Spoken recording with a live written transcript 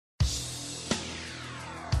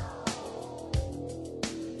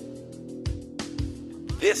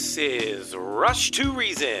This is Rush to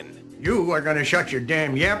Reason. You are going to shut your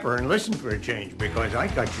damn yapper and listen for a change because I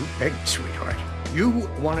got you pegged, sweetheart. You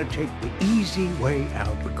want to take the easy way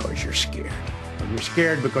out because you're scared. And you're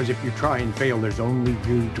scared because if you try and fail, there's only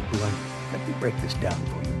you to blame. Let me break this down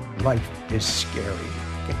for you. Life is scary.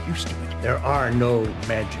 Get used to it. There are no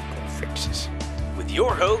magical fixes. With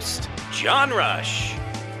your host, John Rush.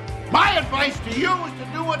 My advice to you is to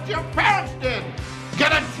do what your parents did.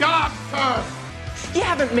 Get a job first. You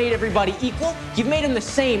haven't made everybody equal. You've made them the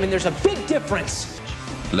same, and there's a big difference.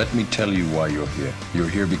 Let me tell you why you're here. You're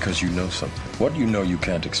here because you know something. What you know you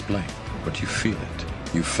can't explain, but you feel it.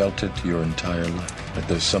 You felt it your entire life, that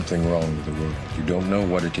there's something wrong with the world. You don't know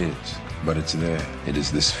what it is, but it's there. It is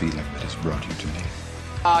this feeling that has brought you to me.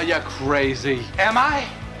 Are you crazy? Am I?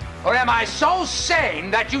 Or am I so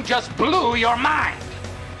sane that you just blew your mind?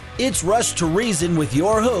 It's Rush to Reason with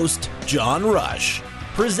your host, John Rush.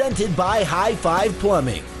 Presented by High Five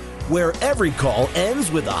Plumbing, where every call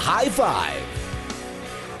ends with a high five.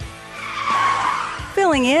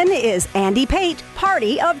 Filling in is Andy Pate,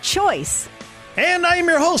 Party of Choice. And I'm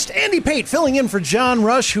your host, Andy Pate, filling in for John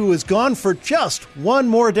Rush, who is gone for just one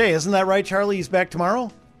more day. Isn't that right, Charlie? He's back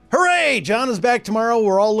tomorrow? Hooray! John is back tomorrow.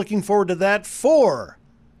 We're all looking forward to that for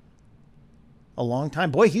a long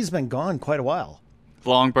time. Boy, he's been gone quite a while.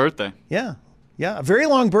 Long birthday. Yeah, a very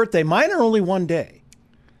long birthday. Mine are only one day.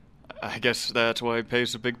 I guess that's why he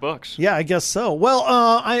pays the big bucks. Yeah, I guess so. Well,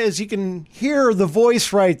 as you can hear the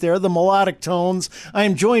voice right there, the melodic tones, I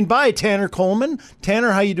am joined by Tanner Coleman.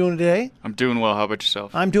 Tanner, how you doing today? I'm doing well. How about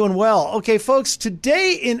yourself? I'm doing well. Okay, folks,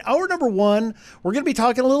 today in hour number one, we're going to be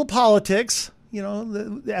talking a little politics,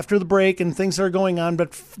 after the break and things that are going on.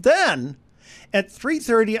 But then at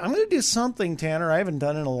 3:30, I'm going to do something, Tanner, I haven't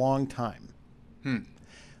done in a long time.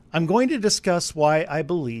 I'm going to discuss why I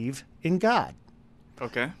believe in God.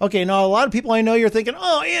 Okay, now a lot of people I know, you're thinking,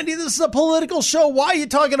 oh, Andy, this is a political show. Why are you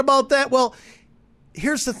talking about that? Well,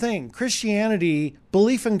 here's the thing. Christianity,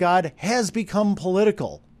 belief in God, has become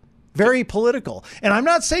political, very political. And I'm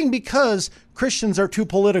not saying because Christians are too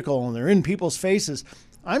political and they're in people's faces.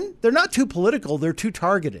 They're not too political. They're too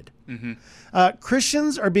targeted.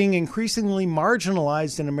 Christians are being increasingly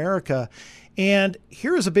marginalized in America. And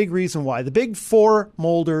here's a big reason why. The big four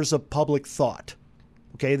molders of public thought.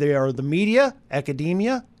 Okay, they are the media,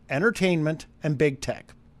 academia, entertainment, and big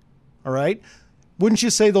tech. All right? Wouldn't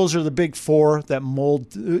you say those are the big four that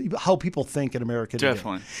mold how people think in America today?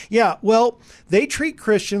 Definitely. Yeah, well, they treat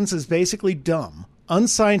Christians as basically dumb,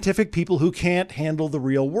 unscientific people who can't handle the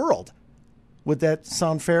real world. Would that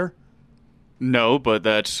sound fair? No, but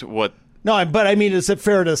that's what... No, but I mean, is it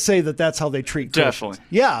fair to say that that's how they treat Christians?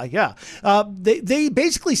 Definitely. Yeah. They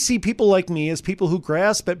basically see people like me as people who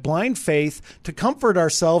grasp at blind faith to comfort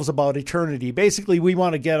ourselves about eternity. Basically, we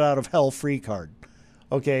want to get out of hell free card.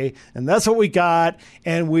 Okay, and that's what we got,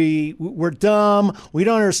 and we're dumb, we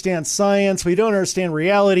don't understand science, we don't understand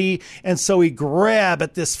reality, and so we grab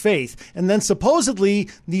at this faith. And then supposedly,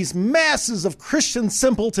 these masses of Christian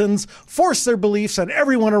simpletons force their beliefs on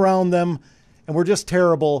everyone around them, and we're just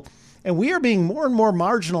terrible. And we are being more and more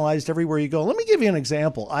marginalized everywhere you go. Let me give you an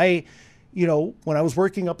example. When I was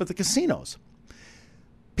working up at the casinos,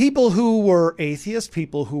 people who were atheists,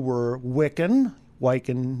 people who were Wiccan,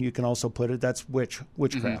 you can also put it, that's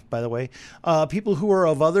witchcraft, by the way. People who were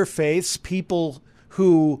of other faiths, people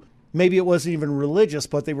who maybe it wasn't even religious,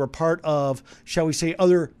 but they were part of, shall we say,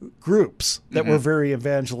 other groups that were very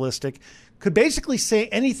evangelistic, could basically say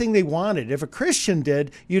anything they wanted. If a Christian did,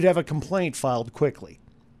 you'd have a complaint filed quickly.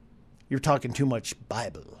 You're talking too much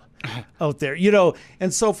Bible out there,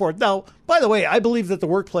 and so forth. Now, by the way, I believe that the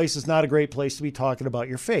workplace is not a great place to be talking about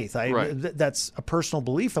your faith. That's a personal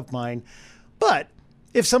belief of mine. But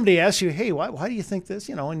if somebody asks you, hey, why do you think this?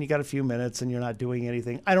 And you got a few minutes and you're not doing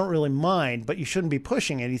anything, I don't really mind, but you shouldn't be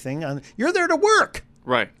pushing anything. You're there to work.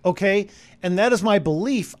 Right. Okay? And that is my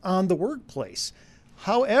belief on the workplace.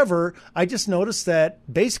 However, I just noticed that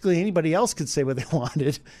basically anybody else could say what they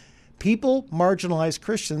wanted. People marginalize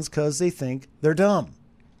Christians because they think they're dumb.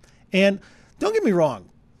 And don't get me wrong,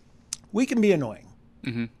 we can be annoying.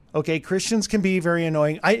 Okay, Christians can be very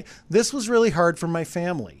annoying. This was really hard for my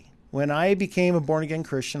family. When I became a born-again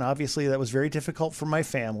Christian, obviously that was very difficult for my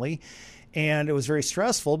family, and it was very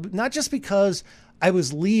stressful, but not just because I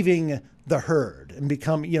was leaving the herd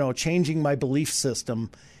and changing my belief system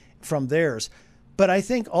from theirs, but I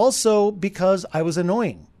think also because I was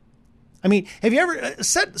annoying. I mean, have you ever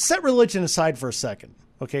set religion aside for a second?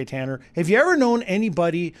 Okay, Tanner, have you ever known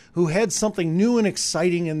anybody who had something new and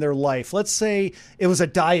exciting in their life? Let's say it was a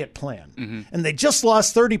diet plan and they just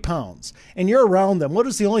lost 30 pounds and you're around them. What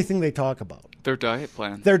is the only thing they talk about? Their diet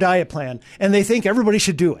plan. Their diet plan. And they think everybody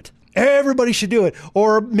should do it. Everybody should do it.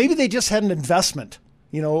 Or maybe they just had an investment.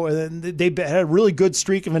 You know, and they had a really good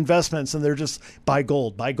streak of investments and they're just buy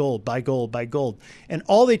gold, buy gold, buy gold, buy gold. And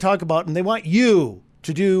all they talk about, and they want you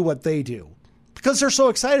to do what they do because they're so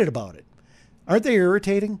excited about it. Aren't they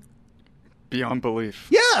irritating? Beyond belief.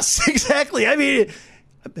 Yes, exactly. I mean,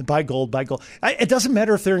 buy gold, buy gold. It doesn't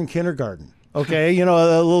matter if they're in kindergarten. Okay, you know,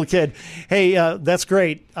 a little kid. Hey, that's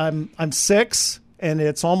great. I'm 6 and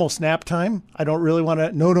it's almost nap time. I don't really want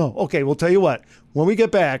to. No. Okay, we'll tell you what. When we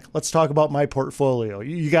get back, let's talk about my portfolio.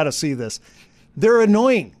 You got to see this. They're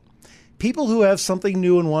annoying. People who have something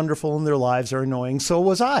new and wonderful in their lives are annoying. So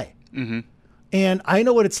was I. Mm-hmm. And I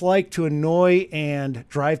know what it's like to annoy and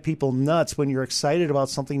drive people nuts when you're excited about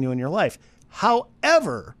something new in your life.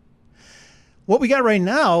 However, what we got right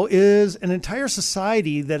now is an entire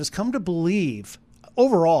society that has come to believe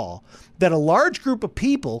overall that a large group of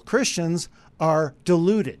people, Christians, are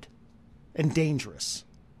deluded and dangerous.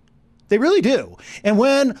 They really do. And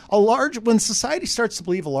when society starts to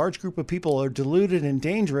believe a large group of people are deluded and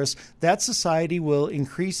dangerous, that society will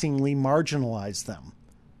increasingly marginalize them.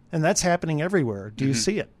 And that's happening everywhere. Do you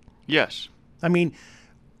see it? Yes. I mean,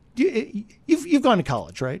 you've gone to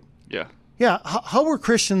college, right? Yeah. Yeah. How were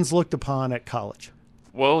Christians looked upon at college?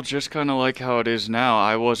 Well, just kind of like how it is now.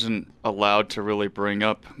 I wasn't allowed to really bring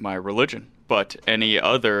up my religion, but any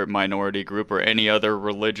other minority group or any other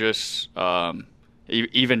religious,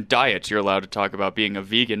 even diets, you're allowed to talk about being a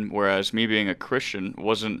vegan, whereas me being a Christian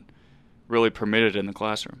wasn't really permitted in the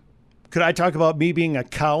classroom. Could I talk about me being a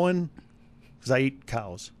cowan? Because I eat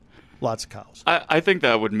cows. Lots of cows. I think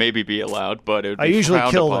that would maybe be allowed, but it would be I usually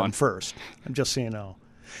frowned kill upon. them first. I'm just so you know.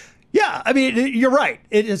 Yeah, I mean, you're right.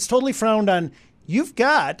 It's totally frowned on. You've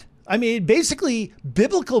got, I mean, basically,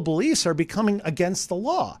 biblical beliefs are becoming against the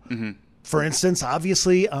law. Mm-hmm. For instance,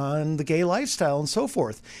 obviously, on the gay lifestyle and so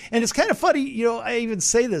forth. And it's kind of funny, you know, I even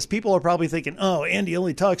say this. People are probably thinking, oh, Andy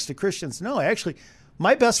only talks to Christians. No, actually,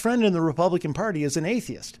 my best friend in the Republican Party is an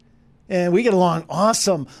atheist. And we get along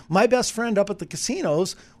awesome. My best friend up at the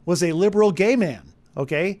casinos was a liberal gay man,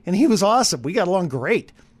 okay? And he was awesome. We got along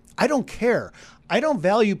great. I don't care. I don't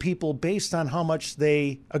value people based on how much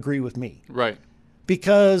they agree with me. Right.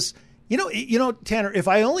 Because, you know, Tanner, if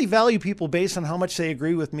I only value people based on how much they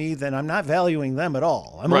agree with me, then I'm not valuing them at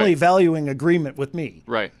all. I'm only valuing agreement with me.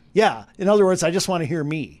 Right. Yeah. In other words, I just want to hear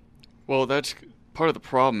me. Well, that's part of the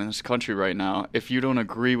problem in this country right now. If you don't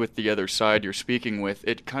agree with the other side you're speaking with,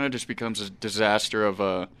 it kind of just becomes a disaster of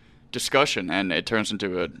a discussion, and it turns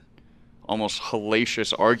into an almost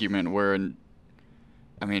hellacious argument where,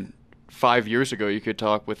 I mean, 5 years ago you could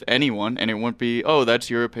talk with anyone and it wouldn't be, oh, that's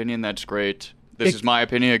your opinion, that's great. This is my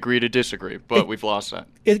opinion, agree to disagree. But we've lost that.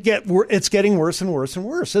 It's getting worse and worse and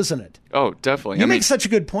worse, isn't it? Oh, definitely. You make such a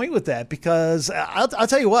good point with that because I'll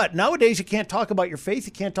tell you what, nowadays you can't talk about your faith.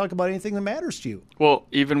 You can't talk about anything that matters to you. Well,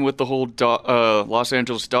 even with the whole Los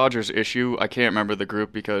Angeles Dodgers issue, I can't remember the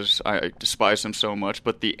group because I despise them so much,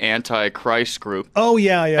 but the Anti-Christ group. Oh,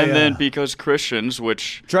 yeah. And then because Christians,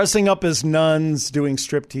 which... dressing up as nuns, doing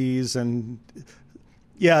striptease, and...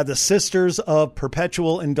 yeah, the Sisters of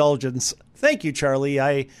Perpetual Indulgence. Thank you, Charlie.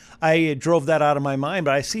 I drove that out of my mind,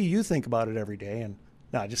 but I see you think about it every day. And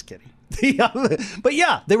no, just kidding. But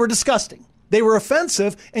yeah, they were disgusting. They were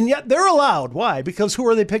offensive, and yet they're allowed. Why? Because who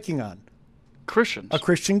are they picking on? Christians. A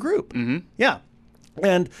Christian group. Mm-hmm. Yeah.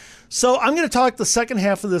 And so I'm going to talk the second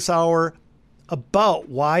half of this hour about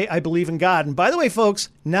why I believe in God. And by the way, folks,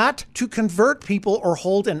 not to convert people or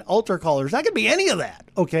hold an altar call. There's not going to be any of that,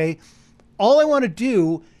 okay? All I want to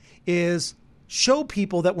do is show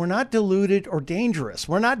people that we're not deluded or dangerous.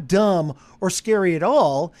 We're not dumb or scary at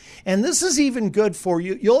all. And this is even good for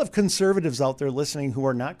you. You'll have conservatives out there listening who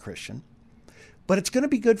are not Christian. But it's going to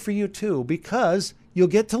be good for you too, because you'll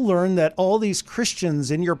get to learn that all these Christians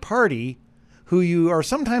in your party who you are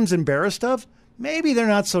sometimes embarrassed of, maybe they're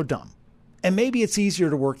not so dumb. And maybe it's easier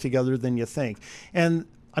to work together than you think. And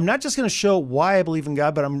I'm not just going to show why I believe in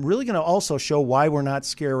God, but I'm really going to also show why we're not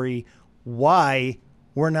scary, why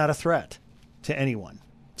we're not a threat to anyone.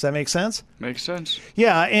 Does that make sense? Makes sense.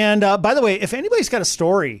 Yeah. And by the way, if anybody's got a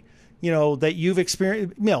story, that you've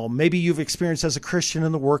experienced, maybe you've experienced as a Christian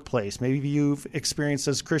in the workplace, maybe you've experienced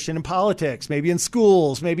as a Christian in politics, maybe in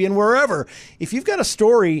schools, maybe in wherever. If you've got a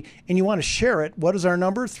story and you want to share it, what is our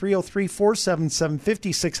number?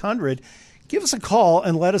 303-477-5600. Give us a call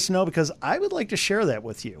and let us know, because I would like to share that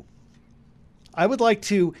with you. I would like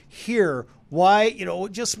to hear why,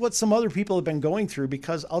 just what some other people have been going through,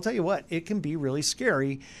 because I'll tell you what, it can be really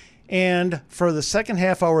scary. And for the second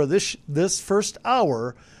half hour of this first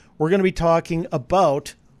hour, we're going to be talking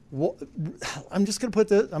about, I'm just going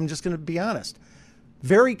to be honest,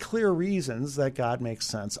 very clear reasons that God makes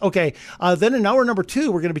sense. Okay, then in hour number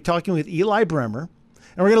 2, we're going to be talking with Eli Bremer,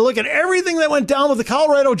 and we're going to look at everything that went down with the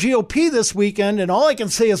Colorado GOP this weekend, and all I can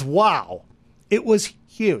say is, wow, it was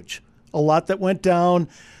huge. A lot that went down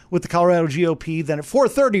with the Colorado GOP. Then at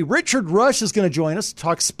 4:30, Richard Rush is going to join us to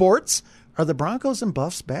talk sports. Are the Broncos and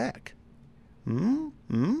Buffs back? So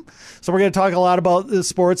we're going to talk a lot about the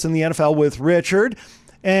sports and the NFL with Richard.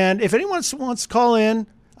 And if anyone wants to call in,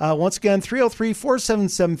 once again,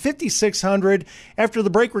 303-477-5600. After the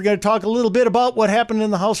break, we're going to talk a little bit about what happened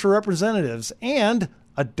in the House of Representatives and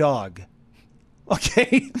a dog.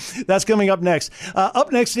 Okay, that's coming up next.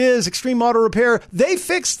 Up next is Extreme Auto Repair. They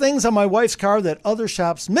fixed things on my wife's car that other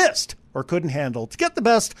shops missed or couldn't handle. To get the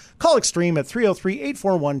best, call Extreme at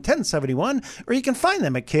 303-841-1071, or you can find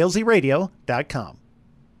them at klzradio.com.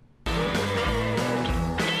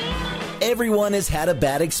 Everyone has had a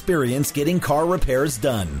bad experience getting car repairs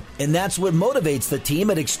done, and that's what motivates the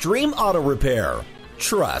team at Extreme Auto Repair.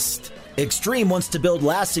 Trust. Extreme wants to build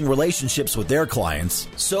lasting relationships with their clients,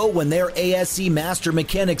 so when their ASE master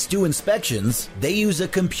mechanics do inspections, they use a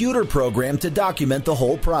computer program to document the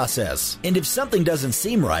whole process. And if something doesn't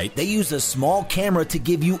seem right, they use a small camera to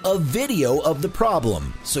give you a video of the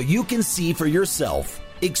problem, so you can see for yourself.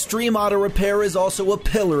 Extreme Auto Repair is also a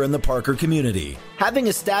pillar in the Parker community, having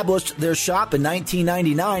established their shop in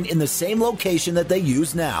 1999 in the same location that they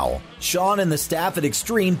use now. Sean and the staff at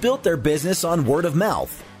Extreme built their business on word of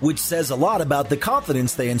mouth, which says a lot about the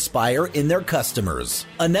confidence they inspire in their customers.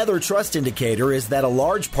 Another trust indicator is that a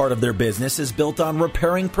large part of their business is built on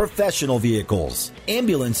repairing professional vehicles,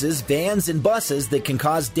 ambulances, vans, and buses that can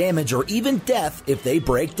cause damage or even death if they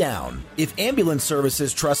break down. If ambulance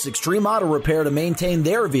services trust Extreme Auto Repair to maintain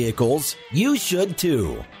their vehicles, you should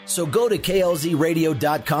too. So go to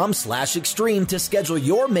klzradio.com/extreme to schedule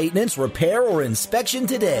your maintenance, repair, or inspection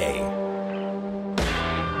today.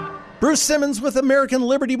 Bruce Simmons with American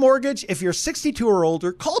Liberty Mortgage. If you're 62 or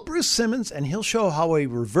older, call Bruce Simmons and he'll show how a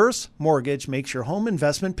reverse mortgage makes your home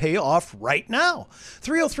investment pay off right now.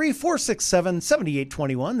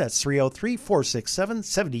 303-467-7821. That's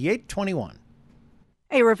 303-467-7821.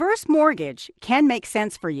 A reverse mortgage can make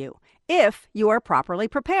sense for you if you are properly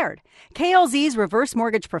prepared. KLZ's reverse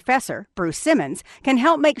mortgage professor, Bruce Simmons, can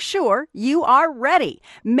help make sure you are ready.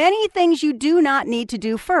 Many things you do not need to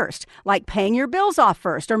do first, like paying your bills off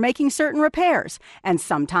first or making certain repairs. And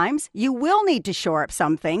sometimes you will need to shore up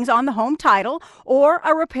some things on the home title or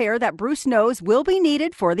a repair that Bruce knows will be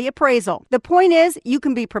needed for the appraisal. The point is, you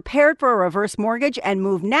can be prepared for a reverse mortgage and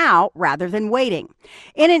move now rather than waiting.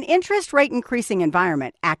 In an interest rate increasing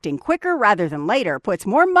environment, acting quicker rather than later puts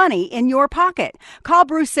more money in your pocket. Call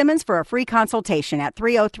Bruce Simmons for a free consultation at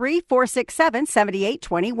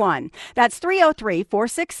 303-467-7821. That's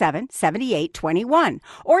 303-467-7821.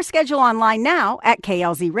 Or schedule online now at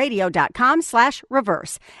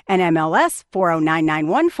klzradio.com/reverse. NMLS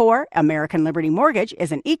 409914. American Liberty Mortgage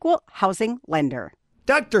is an equal housing lender.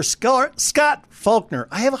 Dr. Scott Faulkner.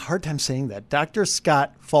 I have a hard time saying that. Dr.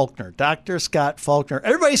 Scott Faulkner. Dr. Scott Faulkner.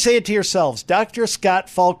 Everybody say it to yourselves. Dr. Scott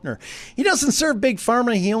Faulkner. He doesn't serve Big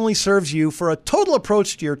Pharma. He only serves you. For a total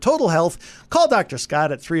approach to your total health, call Dr.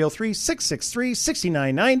 Scott at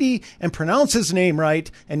 303-663-6990 and pronounce his name right.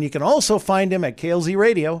 And you can also find him at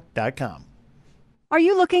klzradio.com. Are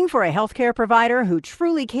you looking for a healthcare provider who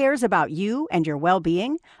truly cares about you and your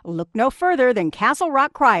well-being? Look no further than Castle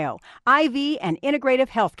Rock Cryo, IV and integrative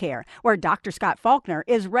healthcare, where Dr. Scott Faulkner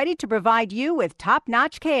is ready to provide you with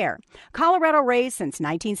top-notch care. Colorado raised since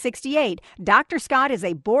 1968, Dr. Scott is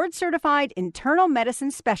a board-certified internal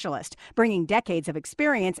medicine specialist, bringing decades of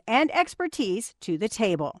experience and expertise to the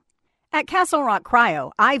table. At Castle Rock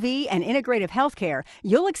Cryo, IV, and Integrative Healthcare,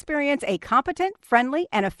 you'll experience a competent, friendly,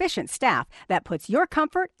 and efficient staff that puts your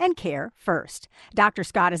comfort and care first. Dr.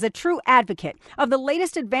 Scott is a true advocate of the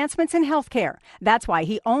latest advancements in healthcare. That's why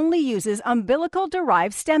he only uses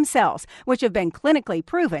umbilical-derived stem cells, which have been clinically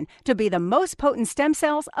proven to be the most potent stem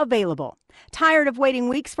cells available. Tired of waiting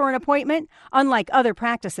weeks for an appointment? Unlike other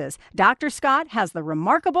practices, Dr. Scott has the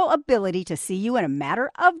remarkable ability to see you in a matter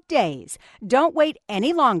of days. Don't wait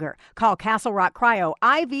any longer. Call Castle Rock Cryo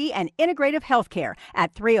IV and Integrative Healthcare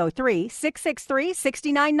at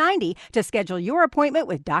 303-663-6990 to schedule your appointment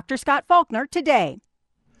with Dr. Scott Faulkner today.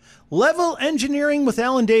 Level Engineering with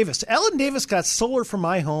Alan Davis. Alan Davis got solar for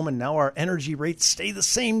my home, and now our energy rates stay the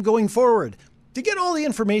same going forward. To get all the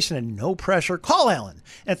information and no pressure, call Alan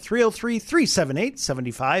at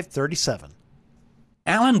 303-378-7537.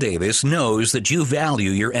 Alan Davis knows that you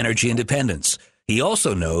value your energy independence. He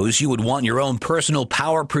also knows you would want your own personal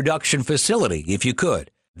power production facility if you could.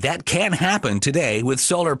 That can happen today with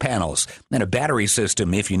solar panels and a battery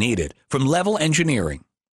system if you need it from Level Engineering.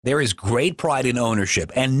 There is great pride in ownership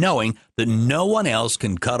and knowing that no one else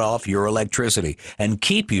can cut off your electricity and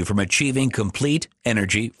keep you from achieving complete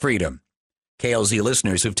energy freedom. KLZ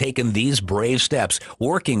listeners have taken these brave steps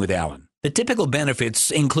working with Alan. The typical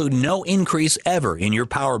benefits include no increase ever in your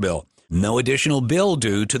power bill, no additional bill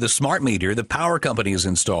due to the smart meter the power company has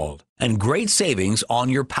installed, and great savings on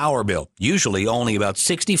your power bill, usually only about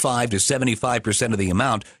 65 to 75% of the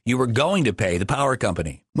amount you were going to pay the power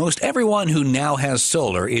company. Most everyone who now has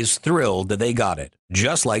solar is thrilled that they got it,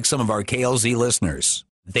 just like some of our KLZ listeners.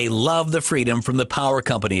 They love the freedom from the power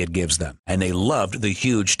company it gives them, and they loved the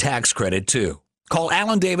huge tax credit too. Call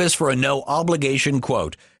Alan Davis for a no-obligation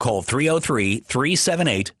quote. Call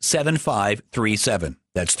 303-378-7537.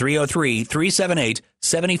 That's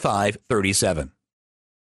 303-378-7537.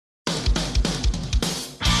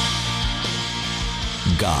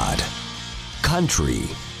 God, country,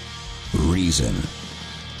 reason.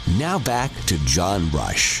 Now back to John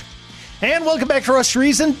Rush. And welcome back to Rush to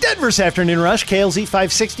Reason, Denver's Afternoon Rush, KLZ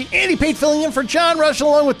 560. Andy Pate filling in for John Rush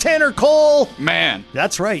along with Tanner Cole. Man.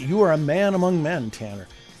 That's right. You are a man among men, Tanner.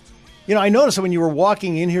 You know, I noticed that when you were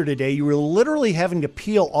walking in here today, you were literally having to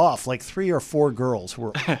peel off like 3 or 4 girls who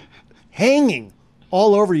were hanging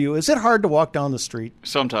all over you. Is it hard to walk down the street?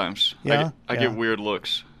 Sometimes. Yeah? I get weird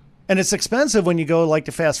looks. And it's expensive when you go like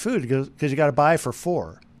to fast food because you got to buy for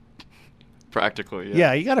 4. Practically, yeah.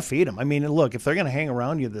 Yeah, you got to feed them. I mean, look, if they're going to hang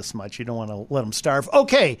around you this much, you don't want to let them starve.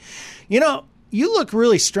 Okay, you know, you look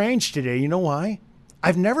really strange today. You know why?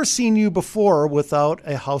 I've never seen you before without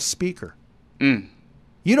a house speaker. You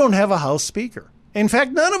don't have a house speaker. In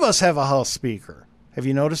fact, none of us have a house speaker. Have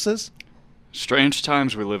you noticed this? Strange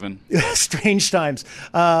times we live in. Strange times.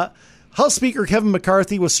 House Speaker Kevin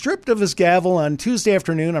McCarthy was stripped of his gavel on Tuesday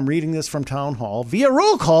afternoon. I'm reading this from Town Hall via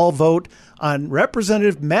roll call vote on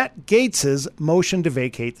Representative Matt Gaetz's motion to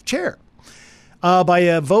vacate the chair. By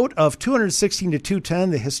a vote of 216 to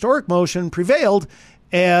 210, the historic motion prevailed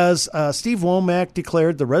as Steve Womack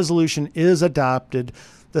declared the resolution is adopted.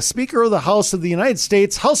 The Speaker of the House of the United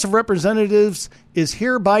States, House of Representatives, is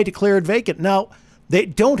hereby declared vacant. Now, they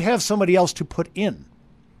don't have somebody else to put in.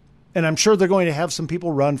 And I'm sure they're going to have some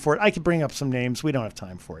people run for it. I could bring up some names. We don't have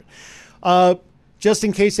time for it. Just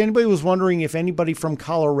in case anybody was wondering if anybody from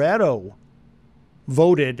Colorado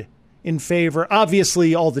voted in favor.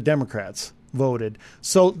 Obviously, all the Democrats voted.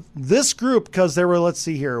 So this group, because there were, 1,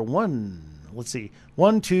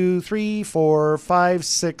 2, 3, 4, 5,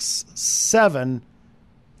 6, 7.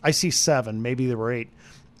 I see 7. Maybe there were 8.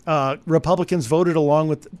 Republicans voted along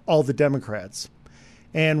with all the Democrats.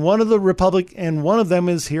 And one of them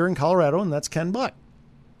is here in Colorado, and that's Ken Buck.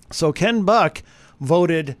 So Ken Buck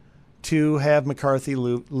voted to have McCarthy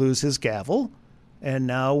lose his gavel, and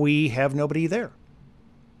now we have nobody there.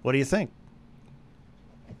 What do you think?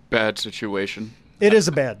 Bad situation. It is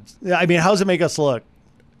a bad. I mean, how does it make us look?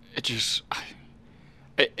 It's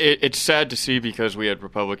sad to see because we had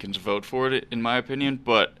Republicans vote for it, in my opinion.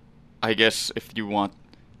 But I guess if you want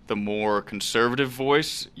the more conservative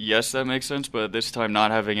voice, yes, that makes sense. But at this time,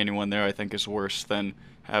 not having anyone there, I think, is worse than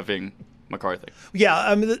having McCarthy. Yeah,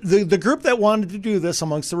 I mean, the group that wanted to do this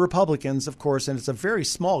amongst the Republicans, of course, and it's a very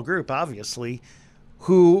small group, obviously,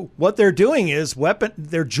 who what they're doing is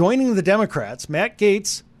they're joining the Democrats. Matt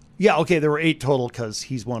Gaetz, there were 8 total because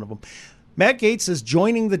he's one of them. Matt Gaetz is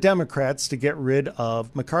joining the Democrats to get rid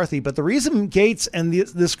of McCarthy. But the reason Gaetz and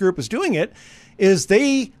this group is doing it is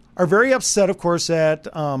they are very upset, of course, at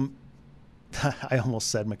I almost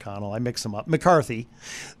said McConnell. I mix them up. McCarthy.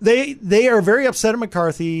 They are very upset at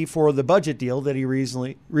McCarthy for the budget deal that he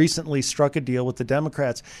recently struck a deal with the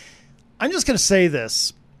Democrats. I'm just going to say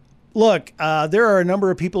this. Look, there are a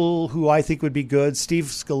number of people who I think would be good. Steve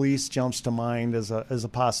Scalise jumps to mind as a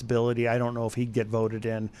possibility. I don't know if he'd get voted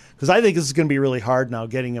in because I think this is going to be really hard now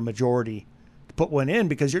getting a majority to put one in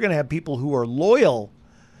because you're going to have people who are loyal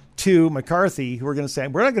to McCarthy who are going to say,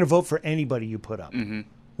 we're not going to vote for anybody you put up. Mm-hmm.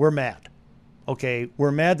 We're mad. Okay,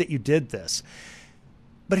 we're mad that you did this.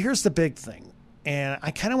 But here's the big thing, and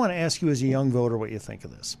I kind of want to ask you as a young voter what you think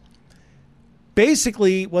of this.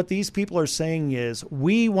 Basically, what these people are saying is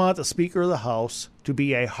we want the Speaker of the House to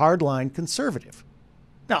be a hardline conservative.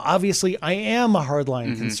 Now, obviously, I am a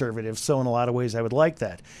hardline conservative, so in a lot of ways I would like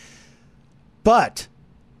that. But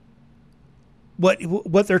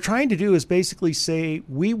what they're trying to do is basically say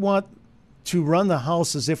we want to run the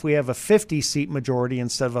House as if we have a 50-seat majority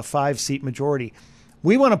instead of a 5-seat majority.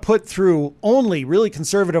 We want to put through only really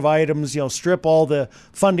conservative items, strip all the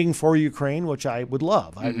funding for Ukraine, which I would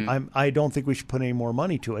love. I don't think we should put any more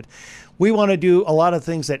money to it. We want to do a lot of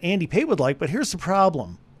things that Andy Pate would like, but here's the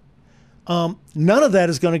problem. None of that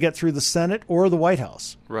is going to get through the Senate or the White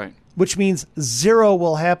House. Right. Which means zero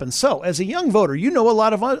will happen. So as a young voter, you know a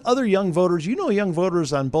lot of other young voters. You know young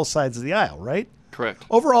voters on both sides of the aisle, right? Correct.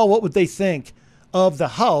 Overall, what would they think of the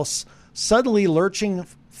House suddenly lurching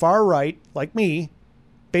far right, like me,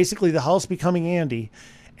 basically the House becoming Andy,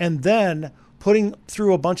 and then putting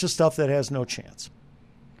through a bunch of stuff that has no chance?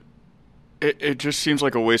 It just seems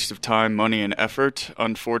like a waste of time, money, and effort.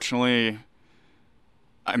 Unfortunately,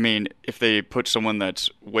 I mean, if they put someone that's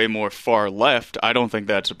way more far left, I don't think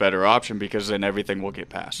that's a better option because then everything will get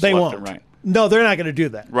passed. They left won't. And right. No, they're not going to do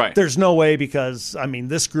that. Right. There's no way because,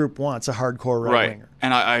 this group wants a hardcore right-winger. Right.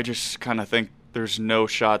 And I just kind of think there's no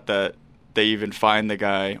shot that they even find the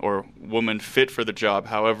guy or woman fit for the job.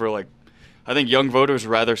 However, I think young voters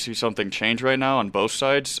rather see something change right now on both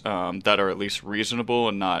sides that are at least reasonable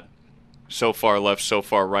and not so far left, so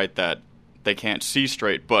far right that they can't see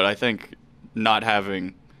straight. But I think not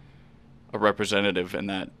having a representative in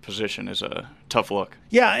that position is a tough look.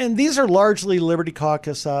 Yeah, and these are largely Liberty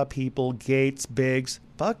Caucus people, Gates, Biggs,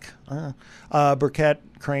 Buck, Burkett,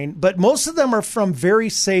 Crane. But most of them are from very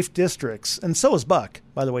safe districts. And so is Buck,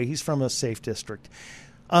 by the way. He's from a safe district.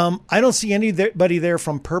 I don't see anybody there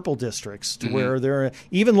from purple districts to where they're...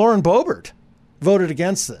 Even Lauren Boebert voted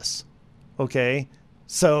against this. Okay?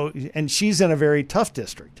 So, and she's in a very tough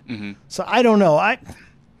district. So I don't know. I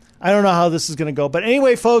don't know how this is going to go. But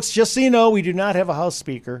anyway, folks, just so you know, we do not have a House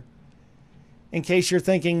Speaker. In case you're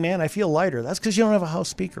thinking, man, I feel lighter. That's because you don't have a House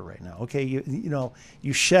Speaker right now. Okay,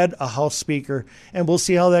 you shed a House Speaker, and we'll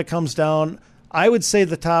see how that comes down. I would say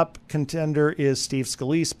the top contender is Steve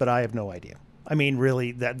Scalise, but I have no idea. I mean,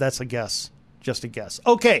 really, that's a guess, just a guess.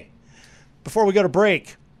 Okay, before we go to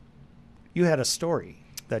break, you had a story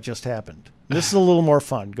that just happened. This is a little more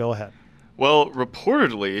fun. Go ahead. Well,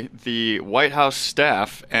 reportedly, the White House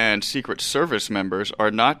staff and Secret Service members are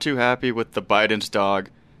not too happy with the Biden's dog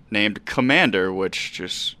named Commander, which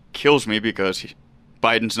just kills me because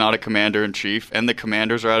Biden's not a commander-in-chief, and the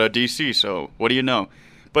commanders are out of D.C., so what do you know?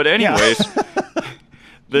 But anyways,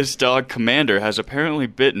 this dog Commander has apparently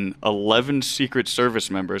bitten 11 Secret Service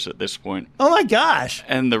members at this point. Oh, my gosh.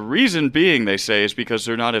 And the reason being, they say, is because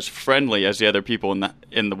they're not as friendly as the other people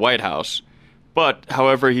in the White House. But,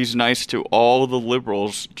 however, he's nice to all the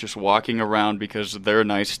liberals just walking around because they're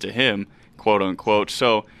nice to him, quote-unquote.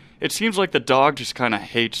 So it seems like the dog just kind of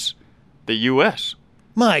hates the U.S.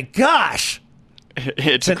 My gosh!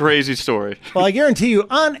 It's a crazy story. Well, I guarantee you,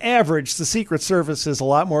 on average, the Secret Service is a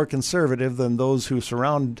lot more conservative than those who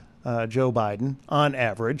surround Joe Biden, on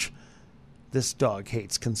average. This dog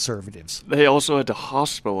hates conservatives. They also had to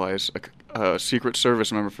hospitalize a Secret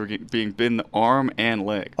Service member for being bitten in the arm and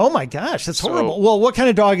leg. Oh, my gosh. That's horrible. Well, what kind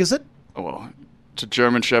of dog is it? Well, it's a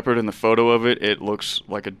German Shepherd. In the photo of it, it looks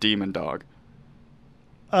like a demon dog.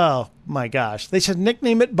 Oh, my gosh. They should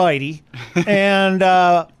nickname it Bitey. And,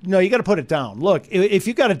 no, you got to put it down. Look, if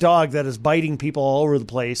you got a dog that is biting people all over the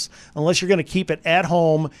place, unless you're going to keep it at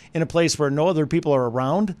home in a place where no other people are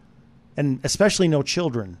around, and especially no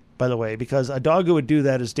children, by the way, because a dog who would do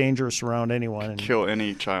that is dangerous around anyone. Kill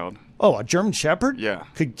any child. Oh, a German Shepherd? Yeah.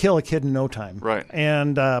 Could kill a kid in no time. Right.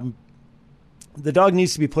 And the dog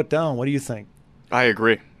needs to be put down. What do you think? I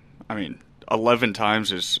agree. I mean, 11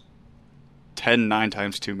 times is 9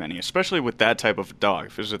 times too many, especially with that type of dog.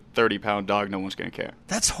 If it's a 30-pound dog, no one's going to care.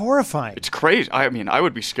 That's horrifying. It's crazy. I mean, I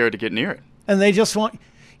would be scared to get near it. And they just want...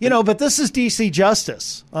 but this is D.C.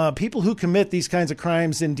 justice. People who commit these kinds of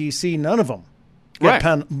crimes in D.C., none of them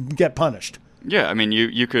get punished. Yeah, I mean,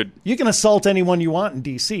 you could... You can assault anyone you want in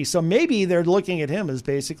D.C., so maybe they're looking at him as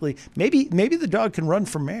basically... Maybe the dog can run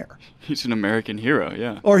for mayor. He's an American hero,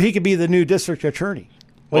 yeah. Or he could be the new district attorney.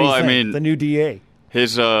 What do you think? I mean... The new DA.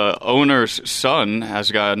 His owner's son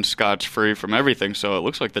has gotten scotch-free from everything, so it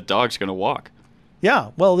looks like the dog's going to walk.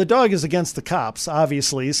 Yeah, well, the dog is against the cops,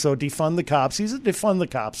 obviously, so defund the cops. He's a defund the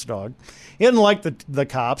cops dog. He doesn't like the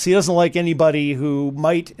cops. He doesn't like anybody who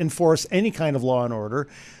might enforce any kind of law and order,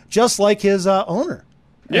 just like his owner.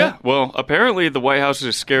 Yeah, well, apparently the White House is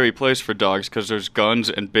a scary place for dogs because there's guns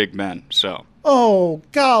and big men, so... Oh,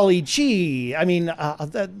 golly gee. I mean,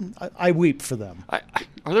 I weep for them.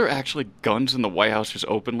 Are there actually guns in the White House just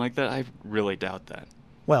open like that? I really doubt that.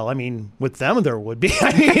 Well, I mean, with them there would be.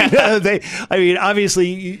 I mean,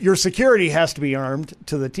 obviously, your security has to be armed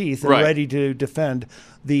to the teeth and ready to defend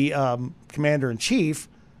the commander-in-chief,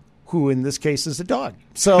 who in this case is a dog.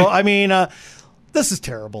 So, I mean, this is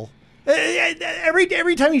terrible.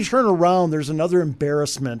 Every time you turn around, there's another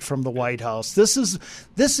embarrassment from the White House. This is,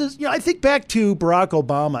 I think back to Barack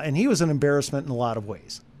Obama, and he was an embarrassment in a lot of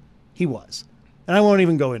ways. He was. And I won't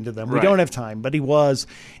even go into them. We don't have time, but he was.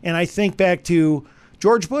 And I think back to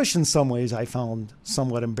George Bush in some ways I found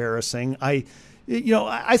somewhat embarrassing. I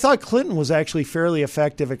thought Clinton was actually fairly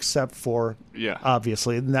effective except for,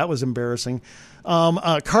 obviously, and that was embarrassing.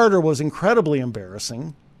 Carter was incredibly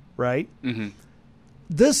embarrassing, right? Mm-hmm.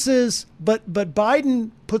 This is, but Biden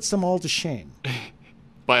puts them all to shame.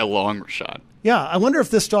 By a long shot. Yeah, I wonder if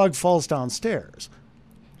this dog falls downstairs.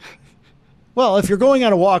 Well, if you're going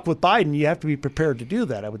on a walk with Biden, you have to be prepared to do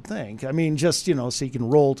that, I would think. I mean, just, so you can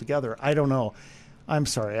roll together. I don't know. I'm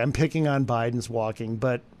sorry. I'm picking on Biden's walking,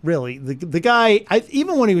 but really, the guy,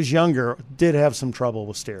 even when he was younger, did have some trouble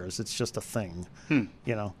with stairs. It's just a thing.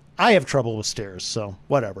 I have trouble with stairs, so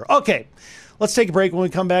whatever. Okay, let's take a break. When we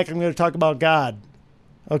come back, I'm going to talk about God.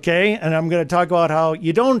 Okay, and I'm going to talk about how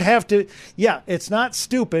you don't have to, it's not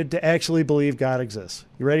stupid to actually believe God exists.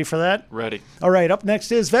 You ready for that? Ready. All right, up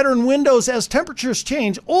next is veteran windows. As temperatures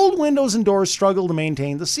change, old windows and doors struggle to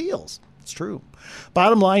maintain the seals. It's true.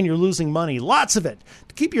 Bottom line, you're losing money, lots of it.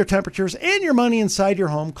 To keep your temperatures and your money inside your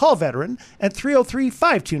home, call Veteran at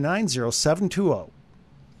 303-529-0720.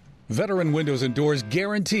 Veteran Windows and Doors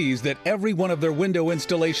guarantees that every one of their window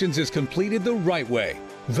installations is completed the right way.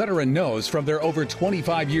 Veteran knows from their over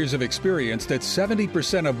 25 years of experience that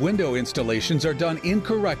 70% of window installations are done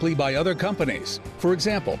incorrectly by other companies. For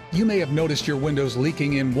example, you may have noticed your windows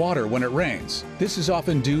leaking in water when it rains. This is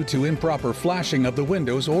often due to improper flashing of the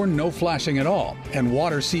windows or no flashing at all. And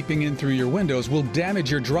water seeping in through your windows will damage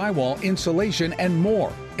your drywall, insulation, and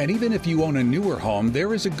more. And even if you own a newer home,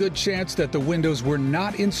 there is a good chance that the windows were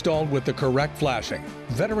not installed with the correct flashing.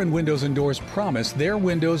 Veteran Windows and Doors promise their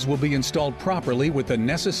windows will be installed properly with the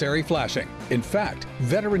necessary flashing. In fact,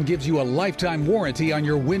 Veteran gives you a lifetime warranty on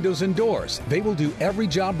your windows and doors. They will do every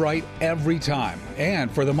job right every time. And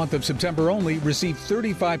for the month of September only, receive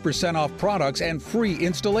 35% off products and free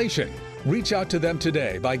installation. Reach out to them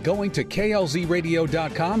today by going to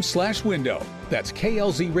klzradio.com/window. That's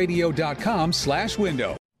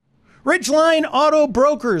klzradio.com/window. Ridgeline Auto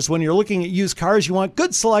Brokers. When you're looking at used cars, you want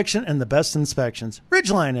good selection and the best inspections.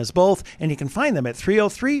 Ridgeline has both, and you can find them at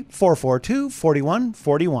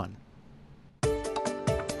 303-442-4141.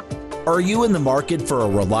 Are you in the market for a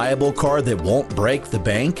reliable car that won't break the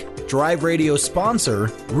bank? Drive Radio sponsor,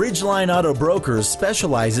 Ridgeline Auto Brokers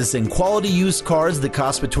specializes in quality used cars that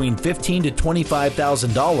cost between $15,000 to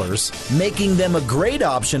 $25,000, making them a great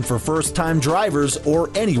option for first-time drivers or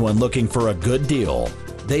anyone looking for a good deal.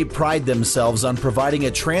 They pride themselves on providing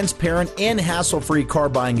a transparent and hassle-free car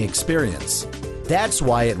buying experience. That's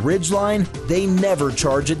why at Ridgeline, they never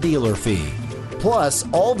charge a dealer fee. Plus,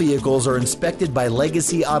 all vehicles are inspected by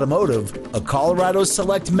Legacy Automotive, a Colorado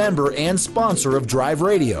Select member and sponsor of Drive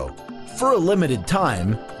Radio. For a limited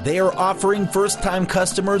time, they are offering first-time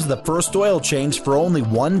customers the first oil change for only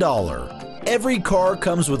 $1. Every car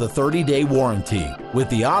comes with a 30-day warranty, with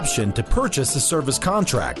the option to purchase a service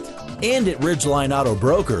contract. And at Ridgeline Auto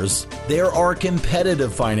Brokers, there are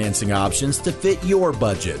competitive financing options to fit your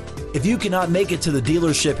budget. If you cannot make it to the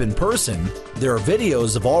dealership in person, there are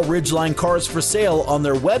videos of all Ridgeline cars for sale on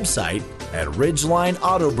their website at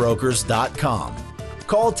ridgelineautobrokers.com.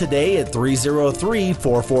 Call today at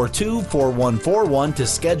 303-442-4141 to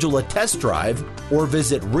schedule a test drive or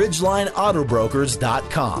visit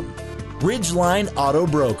ridgelineautobrokers.com. Ridgeline Auto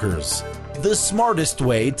Brokers, the smartest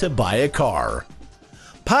way to buy a car.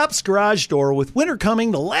 Pop's Garage Door. With winter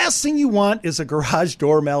coming, the last thing you want is a garage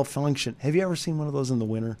door malfunction. Have you ever seen one of those in the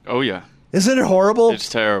winter? Oh, yeah. Isn't it horrible? It's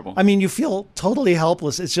terrible. I mean, you feel totally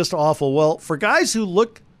helpless. It's just awful. Well, for guys who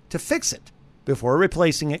look to fix it before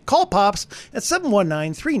replacing it, call Pops at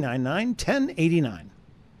 719-399-1089.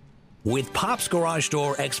 With Pop's Garage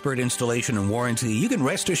Door expert installation and warranty, you can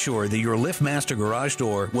rest assured that your LiftMaster garage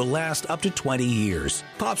door will last up to 20 years.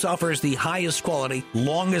 Pop's offers the highest quality,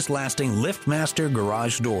 longest lasting LiftMaster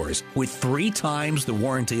garage doors with 3 times the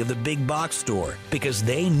warranty of the big box store, because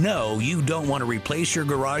they know you don't want to replace your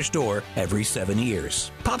garage door every 7 years.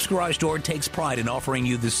 Pop's Garage Door takes pride in offering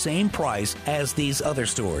you the same price as these other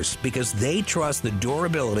stores because they trust the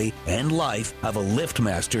durability and life of a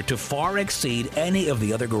LiftMaster to far exceed any of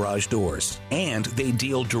the other garage doors. And they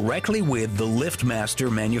deal directly with the LiftMaster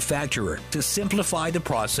manufacturer to simplify the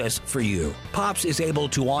process for you. Pops is able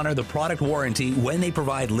to honor the product warranty when they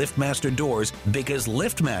provide LiftMaster doors because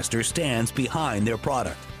LiftMaster stands behind their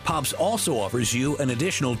product. Pops also offers you an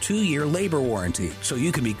additional 2-year labor warranty, so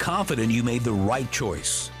you can be confident you made the right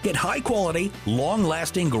choice. Get high-quality,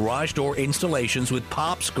 long-lasting garage door installations with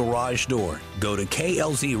Pops Garage Door. Go to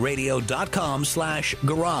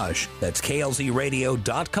klzradio.com/garage. That's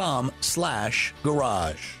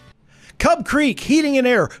klzradio.com/garage. Cub Creek Heating and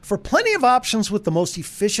Air. For plenty of options with the most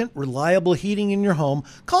efficient, reliable heating in your home,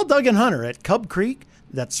 call Doug and Hunter at Cub Creek.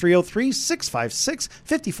 That's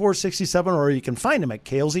 303-656-5467, or you can find them at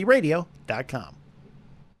klzradio.com.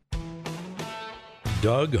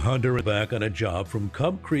 Doug Hunter back on a job from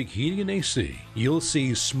Cub Creek Heating and AC. You'll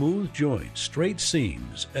see smooth joints, straight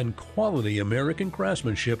seams, and quality American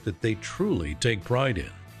craftsmanship that they truly take pride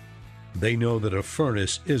in. They know that a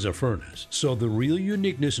furnace is a furnace, so the real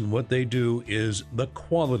uniqueness in what they do is the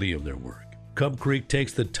quality of their work. Cub Creek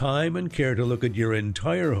takes the time and care to look at your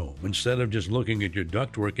entire home instead of just looking at your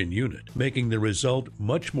ductwork and unit, making the result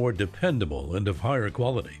much more dependable and of higher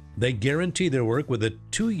quality. They guarantee their work with a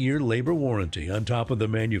 2-year labor warranty on top of the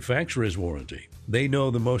manufacturer's warranty. They know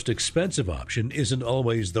the most expensive option isn't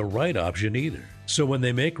always the right option either. So when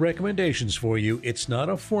they make recommendations for you, it's not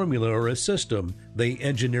a formula or a system. They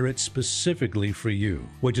engineer it specifically for you,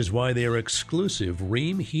 which is why they are exclusive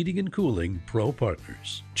Ream Heating and Cooling Pro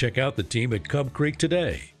Partners. Check out the team at Cub Creek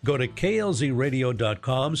today. Go to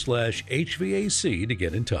klzradio.com/HVAC to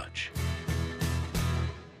get in touch.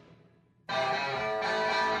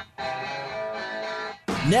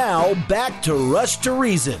 Now back to Rush to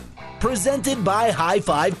Reason, presented by High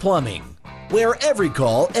Five Plumbing, where every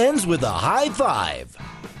call ends with a high five.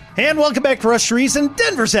 And welcome back to Rush to Reason,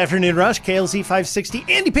 Denver's Afternoon Rush, KLZ 560.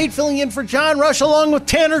 Andy Pate filling in for John Rush along with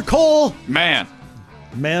Tanner Cole. Man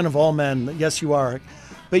of all men. Yes, you are.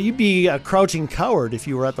 But you'd be a crouching coward if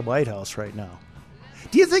you were at the White House right now.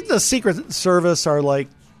 Do you think the Secret Service are like,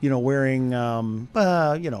 wearing,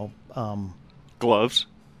 gloves?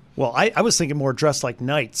 Well, I was thinking more dressed like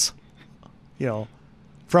knights,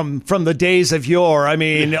 from the days of yore. I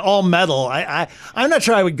mean, all metal. I'm not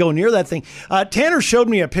sure I would go near that thing. Tanner showed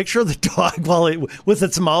me a picture of the dog with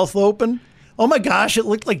its mouth open. Oh, my gosh, it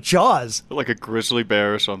looked like Jaws. Like a grizzly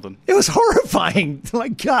bear or something. It was horrifying. Oh, my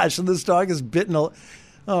gosh, and this dog is bitten.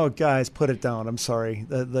 Oh, guys, put it down. I'm sorry.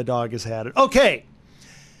 The dog has had it. Okay.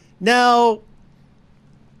 Now,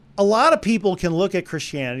 a lot of people can look at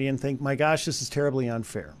Christianity and think, my gosh, this is terribly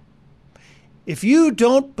unfair. If you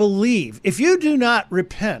don't believe, if you do not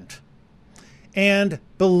repent and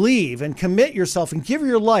believe and commit yourself and give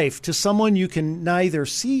your life to someone you can neither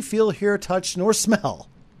see, feel, hear, touch, nor smell,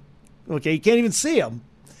 okay, you can't even see them,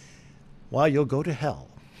 well, you'll go to hell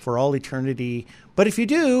for all eternity. But if you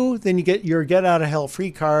do, then you get your get out of hell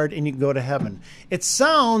free card and you can go to heaven. It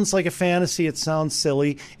sounds like a fantasy. It sounds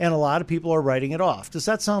silly. And a lot of people are writing it off. Does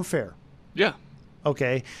that sound fair? Yeah.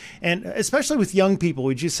 Okay. And especially with young people,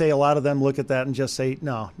 would you say a lot of them look at that and just say,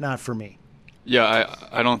 no, not for me? Yeah,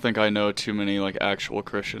 I don't think I know too many actual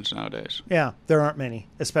Christians nowadays. Yeah, there aren't many,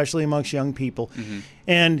 especially amongst young people. Mm-hmm.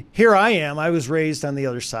 And here I am. I was raised on the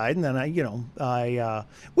other side, and then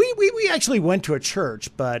we actually went to a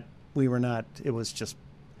church, but we were not. It was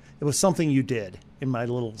something you did in my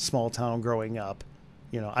little small town growing up.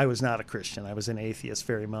 I was not a Christian. I was an atheist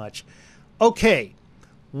very much. Okay,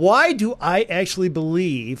 why do I actually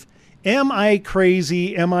believe? Am I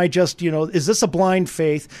crazy? Am I just, is this a blind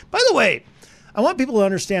faith? By the way, I want people to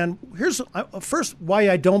understand, here's first why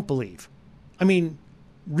I don't believe. I mean,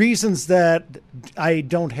 reasons that I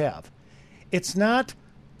don't have. It's not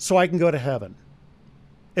so I can go to heaven.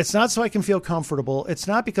 It's not so I can feel comfortable. It's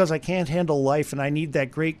not because I can't handle life and I need that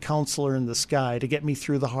great counselor in the sky to get me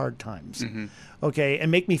through the hard times, okay, and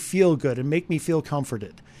make me feel good and make me feel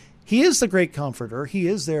comforted. He is the great comforter. He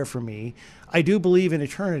is there for me. I do believe in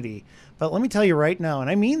eternity. But let me tell you right now, and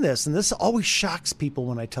I mean this, and this always shocks people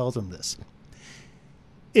when I tell them this.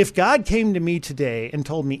 If God came to me today and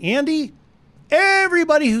told me, Andy,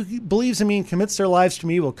 everybody who believes in me and commits their lives to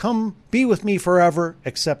me will come be with me forever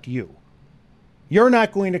except you. You're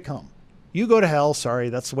not going to come. You go to hell. Sorry,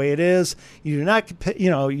 that's the way it is. You do not,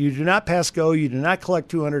 you do not pass go. You do not collect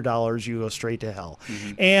 $200. You go straight to hell.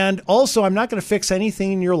 And also, I'm not going to fix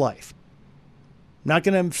anything in your life. I'm not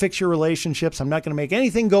going to fix your relationships. I'm not going to make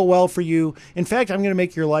anything go well for you. In fact, I'm going to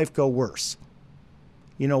make your life go worse.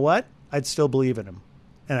 You know what? I'd still believe in him.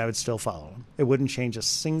 And I would still follow him. It wouldn't change a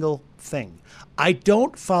single thing. I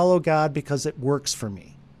don't follow God because it works for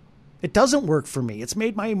me. It doesn't work for me. It's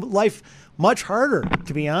made my life much harder,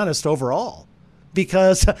 to be honest, overall,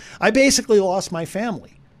 because I basically lost my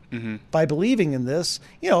family by believing in this,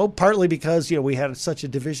 partly because, we had such a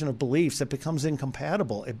division of beliefs that becomes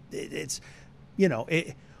incompatible.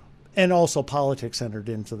 And also politics entered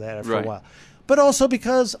into that after a while. but also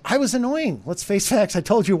because I was annoying. Let's face facts. I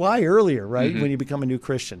told you why earlier, right? When you become a new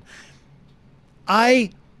Christian.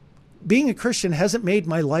 Being a Christian hasn't made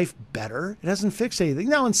my life better. It hasn't fixed anything.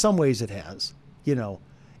 Now, in some ways it has,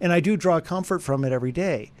 and I do draw comfort from it every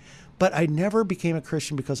day. But I never became a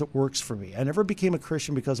Christian because it works for me. I never became a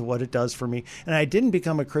Christian because of what it does for me. And I didn't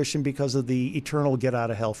become a Christian because of the eternal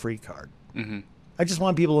get-out-of-hell free card. I just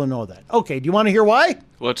want people to know that. Okay, do you want to hear why?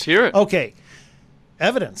 Let's hear it. Okay,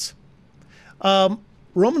 evidence.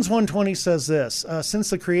 Romans 1:20 says this,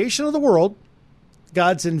 since the creation of the world,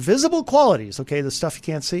 God's invisible qualities, okay, the stuff you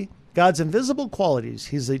can't see, God's invisible qualities,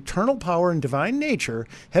 his eternal power and divine nature,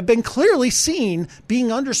 have been clearly seen,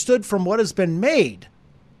 being understood from what has been made,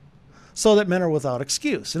 so that men are without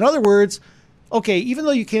excuse. In other words, okay, even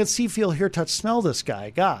though you can't see, feel, hear, touch, smell this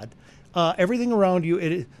guy, God, everything around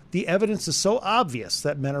you, the evidence is so obvious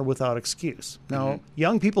that men are without excuse. Now,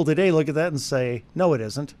 young people today look at that and say, no, it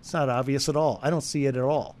isn't. It's not obvious at all. I don't see it at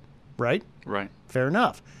all. Right? Right. Fair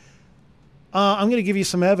enough. I'm going to give you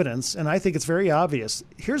some evidence, and I think it's very obvious.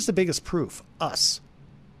 Here's the biggest proof. Us.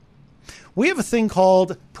 We have a thing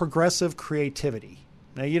called progressive creativity.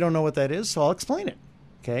 Now, you don't know what that is, so I'll explain it.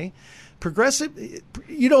 Okay? Progressive,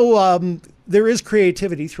 there is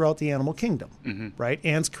creativity throughout the animal kingdom, right?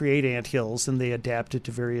 Ants create anthills, and they adapt it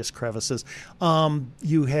to various crevices.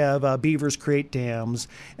 You have beavers create dams,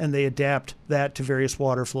 and they adapt that to various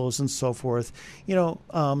water flows and so forth.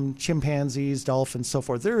 Chimpanzees, dolphins, so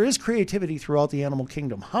forth. There is creativity throughout the animal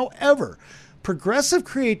kingdom. However, progressive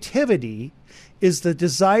creativity is the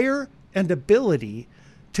desire and ability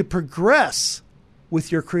to progress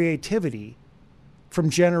with your creativity from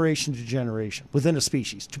generation to generation within a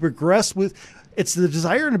species, to progress with, it's the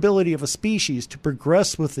desire and ability of a species to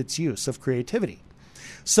progress with its use of creativity.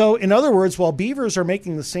 So in other words, while beavers are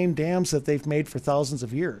making the same dams that they've made for thousands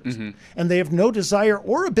of years, and they have no desire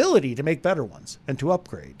or ability to make better ones and to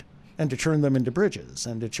upgrade and to turn them into bridges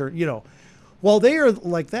and to turn, while they are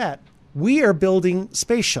like that, we are building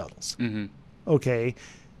space shuttles. Okay.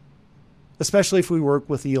 Especially if we work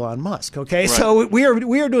with Elon Musk. Okay. Right. So we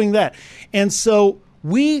are doing that. And so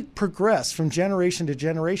we progress from generation to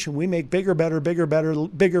generation. We make bigger, better, bigger, better,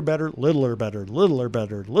 bigger, better, littler, better, littler,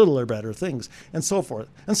 better, littler, better things, and so forth.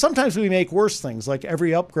 And sometimes we make worse things, like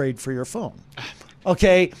every upgrade for your phone.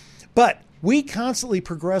 Okay. But we constantly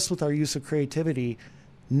progress with our use of creativity.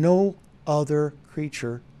 No other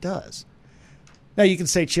creature does. Now, you can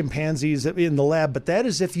say chimpanzees in the lab, but that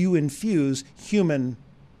is if you infuse human,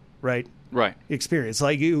 right experience.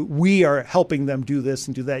 Like we are helping them do this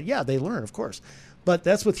and do that. Yeah, they learn, of course. But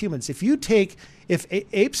that's with humans. If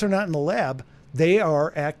apes are not in the lab, they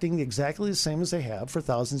are acting exactly the same as they have for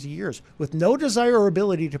thousands of years with no desire or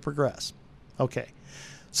ability to progress. Okay.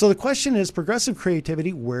 So the question is, progressive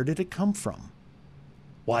creativity, where did it come from?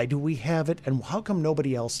 Why do we have it? And how come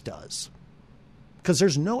nobody else does? Because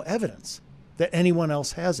there's no evidence that anyone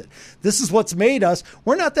else has it. This is what's made us.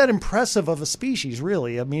 We're not that impressive of a species,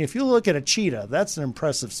 really. I mean, if you look at a cheetah, that's an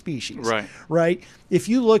impressive species. Right? If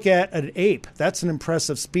you look at an ape, that's an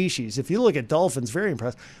impressive species. If you look at dolphins, very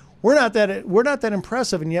impressive. We're not that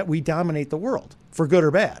impressive, and yet we dominate the world, for good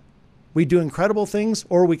or bad. We do incredible things,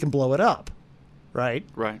 or we can blow it up. Right?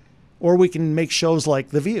 Or we can make shows like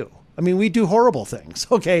The View. I mean, we do horrible things.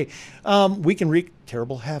 Okay. We can wreak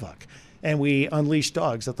terrible havoc, and we unleash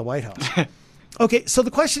dogs at the White House. Okay, so the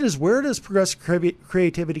question is, where does progressive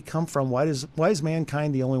creativity come from? Why is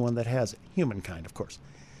mankind the only one that has it? Humankind, of course.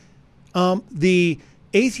 The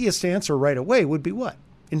atheist answer right away would be what?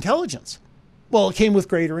 Intelligence. Well, it came with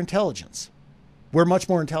greater intelligence. We're much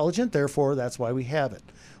more intelligent, therefore that's why we have it.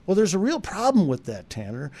 Well, there's a real problem with that,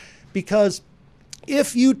 Tanner, because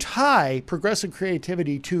if you tie progressive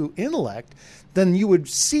creativity to intellect, then you would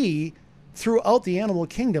see throughout the animal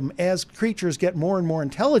kingdom, as creatures get more and more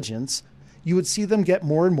intelligence, you would see them get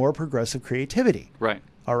more and more progressive creativity. Right.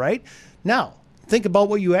 All right? Now, think about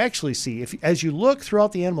what you actually see. As you look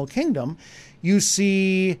throughout the animal kingdom, you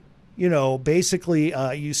see, basically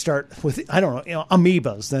you start with,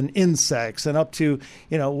 amoebas, then insects, and up to,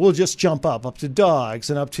 we'll just jump up to dogs,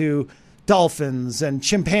 and up to dolphins and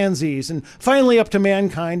chimpanzees, and finally up to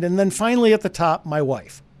mankind, and then finally at the top, my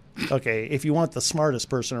wife. Okay, if you want the smartest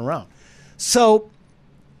person around. So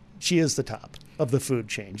she is the top of the food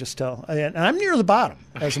chain. And I'm near the bottom,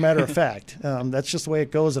 as a matter of fact. That's just the way it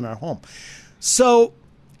goes in our home. So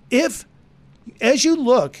as you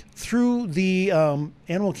look through the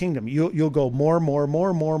animal kingdom, you'll go more.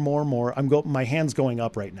 My hand's going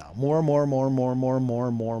up right now. More,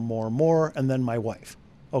 and then my wife.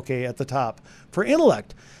 Okay, at the top for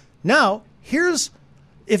intellect. Now, here's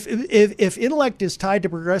if intellect is tied to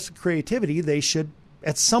progressive creativity, they should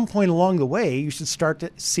At some point along the way, you should start to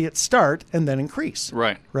see it start and then increase.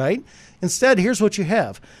 Right. Right? Instead, here's what you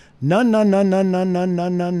have. None, none, none, none, none, none,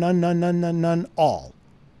 none, none, none, none, none, none, none, all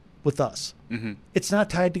with us. Mm-hmm. It's not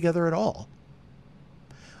tied together at all.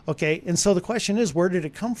 Okay, and so the question is, where did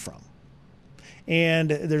it come from? And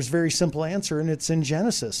there's a very simple answer, and it's in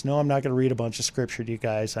Genesis. No, I'm not going to read a bunch of scripture to you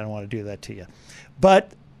guys. I don't want to do that to you.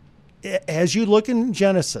 But as you look in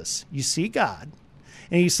Genesis, you see God,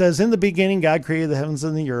 and he says, in the beginning, God created the heavens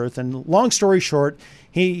and the earth. And long story short,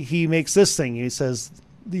 he makes this thing. He says,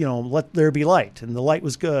 let there be light. And the light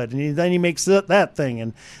was good. And then he makes that thing.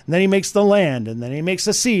 And then he makes the land. And then he makes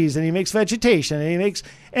the seas. And he makes vegetation. And he makes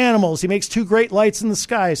animals. He makes two great lights in the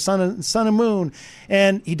sky, sun and moon.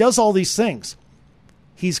 And he does all these things.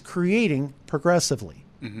 He's creating progressively.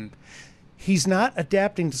 Mm-hmm. He's not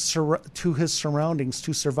adapting to his surroundings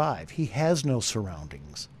to survive. He has no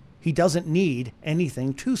surroundings. He doesn't need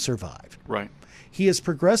anything to survive. Right. He is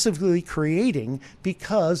progressively creating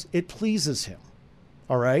because it pleases him.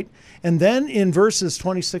 All right? And then in verses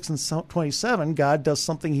 26 and 27, God does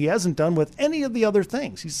something he hasn't done with any of the other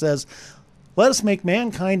things. He says, let us make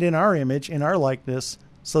mankind in our image, in our likeness,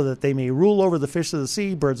 so that they may rule over the fish of the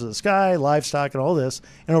sea, birds of the sky, livestock, and all this,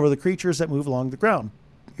 and over the creatures that move along the ground.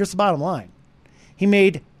 Here's the bottom line. He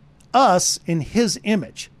made us in his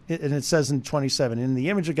image. And it says in 27, in the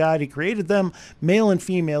image of God, he created them, male and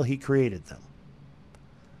female, he created them.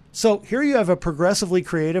 So here you have a progressively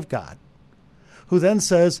creative God who then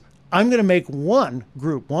says, I'm going to make one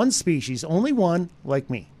group, one species, only one like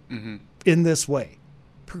me, mm-hmm. in this way.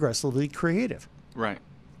 Progressively creative. Right.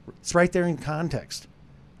 It's right there in context.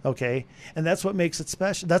 Okay? And that's what makes it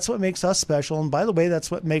special. That's what makes us special. And by the way,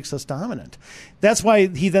 that's what makes us dominant. That's why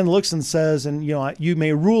he then looks and says, and you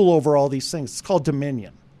may rule over all these things. It's called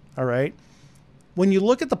dominion. All right? When you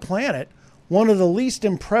look at the planet, one of the least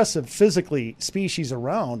impressive physically species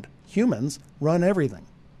around, humans, run everything.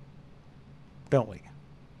 Don't we?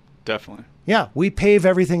 Definitely. Yeah, we pave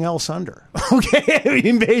everything else under. Okay? I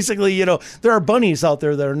mean, basically, there are bunnies out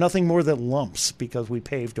there that are nothing more than lumps because we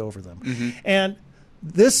paved over them. Mm-hmm. And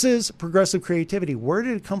this is progressive creativity. Where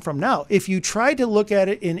did it come from? Now, if you try to look at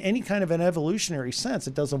it in any kind of an evolutionary sense,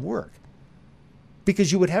 it doesn't work.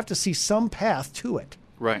 Because you would have to see some path to it.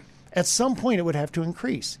 Right. At some point, it would have to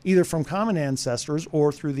increase, either from common ancestors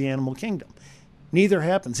or through the animal kingdom. Neither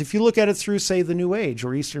happens. If you look at it through, say, the New Age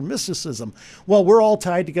or Eastern mysticism, well, we're all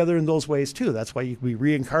tied together in those ways, too. That's why you can be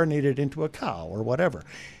reincarnated into a cow or whatever.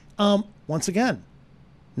 Once again,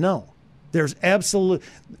 no. There's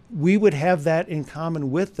we would have that in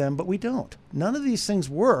common with them, but we don't. None of these things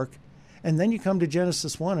work. And then you come to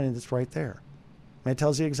Genesis 1, and it's right there. And it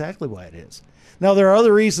tells you exactly why it is. Now, there are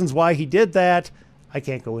other reasons why he did that. I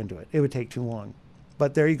can't go into it. It would take too long.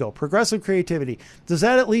 But there you go. Progressive creativity. Does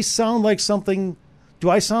that at least sound like something? Do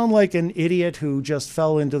I sound like an idiot who just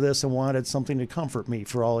fell into this and wanted something to comfort me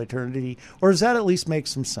for all eternity? Or does that at least make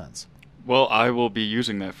some sense? Well, I will be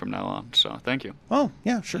using that from now on, so thank you. Oh,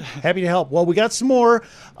 yeah, sure. Happy to help. Well, we got some more.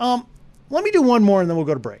 Let me do one more, and then we'll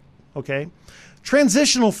go to break. Okay?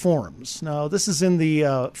 Transitional forms. Now, this is in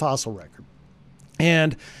the fossil record.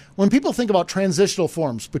 And when people think about transitional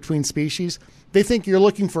forms between species, they think you're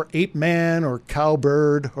looking for ape man or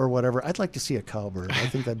cowbird or whatever. I'd like to see a cowbird. I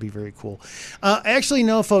think that'd be very cool. Actually,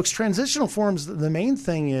 no, folks. Transitional forms, the main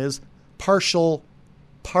thing is partial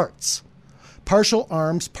parts. Partial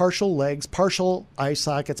arms, partial legs, partial eye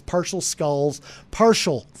sockets, partial skulls,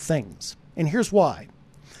 partial things. And here's why.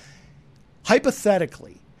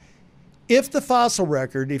 Hypothetically, if the fossil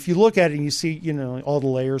record, if you look at it and you see, all the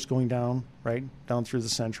layers going down, right, down through the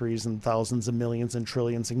centuries and thousands and millions and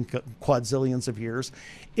trillions and quadzillions of years,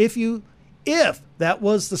 if that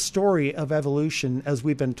was the story of evolution as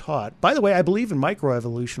we've been taught, by the way, I believe in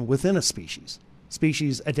microevolution within a species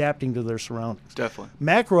adapting to their surroundings. Definitely.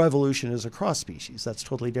 Macroevolution is across species. That's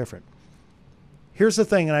totally different. Here's the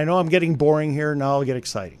thing, and I know I'm getting boring here, now I'll get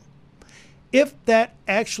exciting. If that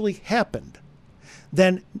actually happened,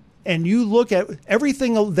 then, and you look at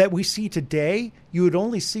everything that we see today, you would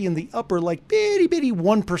only see in the upper, bitty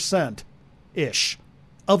 1%-ish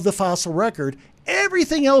of the fossil record.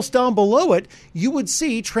 Everything else down below it, you would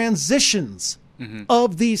see transitions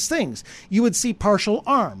of these things. You would see partial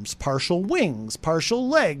arms, partial wings, partial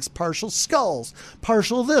legs, partial skulls,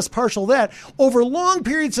 partial this, partial that, over long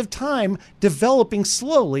periods of time, developing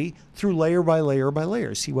slowly through layer by layer by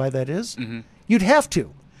layer. See why that is? Mm-hmm. You'd have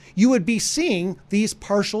to. You would be seeing these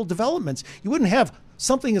partial developments. You wouldn't have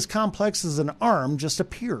something as complex as an arm just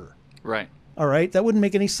appear. Right. All right? That wouldn't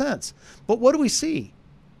make any sense. But what do we see?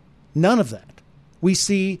 None of that. We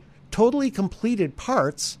see totally completed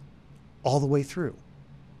parts all the way through.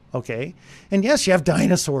 Okay, and yes, you have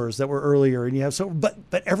dinosaurs that were earlier, and you have but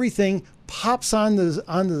everything pops onto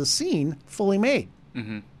the scene fully made.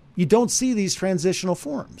 Mm-hmm. You don't see these transitional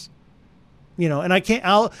forms, And I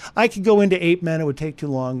could go into ape men; it would take too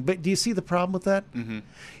long. But do you see the problem with that? Mm-hmm.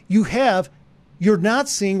 You're not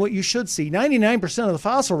seeing what you should see. 99% of the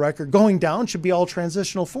fossil record going down should be all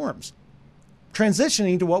transitional forms,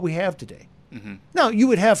 transitioning to what we have today. Mm-hmm. Now, you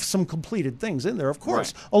would have some completed things in there, of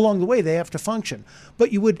course. Right. Along the way, they have to function.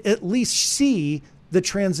 But you would at least see the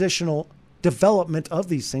transitional development of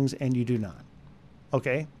these things, and you do not.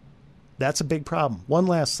 Okay? That's a big problem. One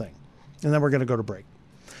last thing, and then we're going to go to break.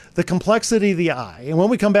 The complexity of the eye. And when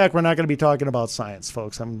we come back, we're not going to be talking about science,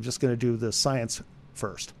 folks. I'm just going to do the science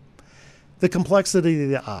first. The complexity of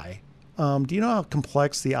the eye. Do you know how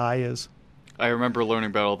complex the eye is? I remember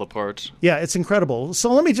learning about all the parts. Yeah, it's incredible.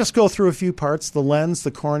 So let me just go through a few parts. The lens,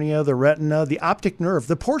 the cornea, the retina, the optic nerve,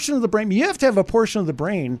 the portion of the brain. You have to have a portion of the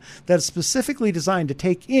brain that's specifically designed to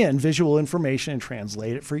take in visual information and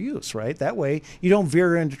translate it for use, right? That way you don't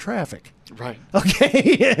veer into traffic. Right. Okay.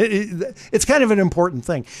 It's kind of an important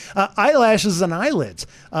thing. Eyelashes and eyelids,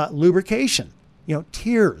 lubrication,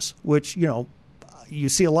 tears, which, you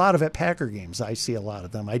see a lot of at Packer games. I see a lot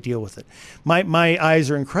of them. I deal with it. My eyes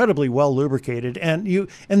are incredibly well lubricated, and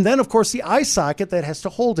then of course the eye socket that has to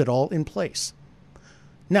hold it all in place.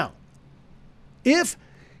 Now, if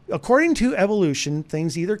according to evolution,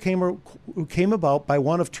 things either came about by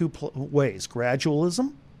one of two ways: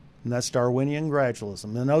 gradualism, and that's Darwinian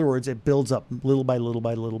gradualism. In other words, it builds up little by little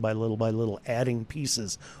by little by little by little, adding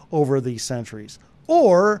pieces over the centuries,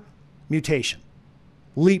 or mutation,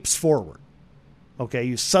 leaps forward. Okay,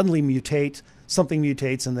 you suddenly mutate, something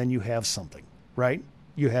mutates, and then you have something, right?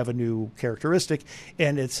 You have a new characteristic,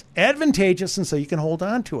 and it's advantageous, and so you can hold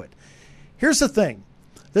on to it. Here's the thing.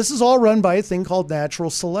 This is all run by a thing called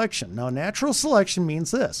natural selection. Now, natural selection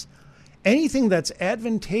means this. Anything that's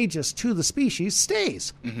advantageous to the species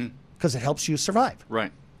stays, because it helps you survive.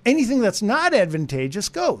 Right. Anything that's not advantageous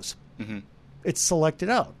goes. Mm-hmm. It's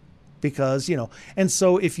selected out, because, and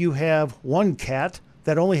so if you have one cat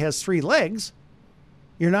that only has 3 legs,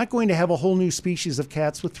 you're not going to have a whole new species of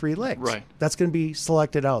cats with 3 legs. Right. That's going to be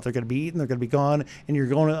selected out. They're going to be eaten, they're going to be gone, and you're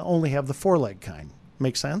going to only have the 4-leg kind.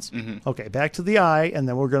 Make sense? Mm-hmm. Okay, back to the eye, and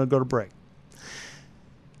then we're going to go to break.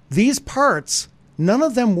 These parts, none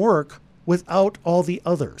of them work without all the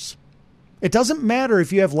others. It doesn't matter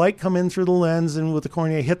if you have light come in through the lens and with the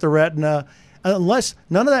cornea hit the retina,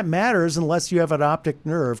 none of that matters unless you have an optic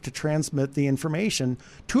nerve to transmit the information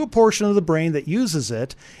to a portion of the brain that uses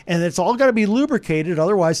it, and it's all got to be lubricated,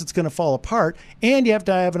 otherwise it's going to fall apart, and you have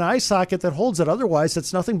to have an eye socket that holds it, otherwise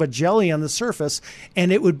it's nothing but jelly on the surface,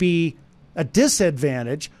 and it would be a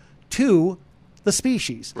disadvantage to the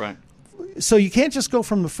species. Right. So you can't just go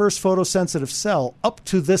from the first photosensitive cell up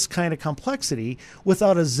to this kind of complexity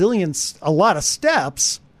without a lot of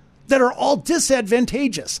steps that are all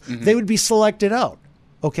disadvantageous. Mm-hmm. They would be selected out.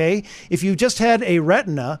 Okay? If you just had a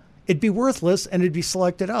retina, it'd be worthless and it'd be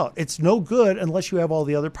selected out. It's no good unless you have all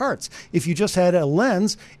the other parts. If you just had a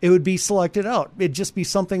lens, it would be selected out. It'd just be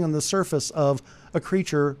something on the surface of a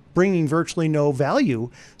creature bringing virtually no value.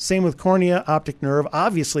 Same with cornea, optic nerve.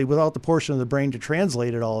 Obviously, without the portion of the brain to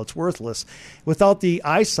translate it all, it's worthless. Without the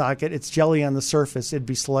eye socket, it's jelly on the surface. It'd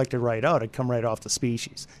be selected right out. It'd come right off the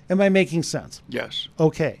species. Am I making sense? Yes.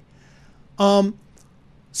 Okay.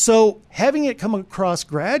 So having it come across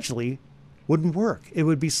gradually wouldn't work. It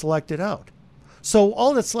would be selected out. So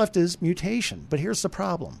all that's left is mutation. But here's the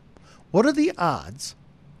problem. What are the odds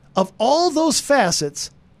of all those facets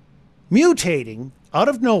mutating out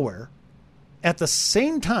of nowhere at the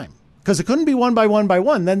same time? Because it couldn't be one by one by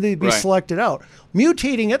one. Then they'd be selected out.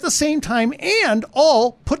 Mutating at the same time and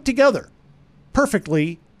all put together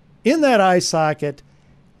perfectly in that eye socket,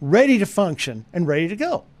 ready to function and ready to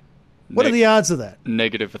go. What are the odds of that?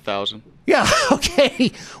 Negative 1,000. Yeah,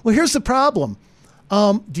 okay. Well, here's the problem.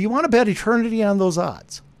 Do you want to bet eternity on those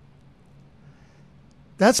odds?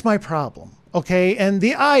 That's my problem, okay? And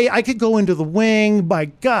the eye, I could go into the wing. My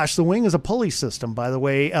gosh, the wing is a pulley system, by the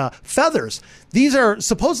way. Feathers. These are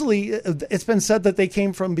supposedly, it's been said that they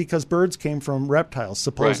came from, because birds came from reptiles,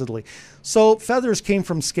 supposedly. Right. So feathers came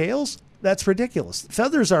from scales? That's ridiculous.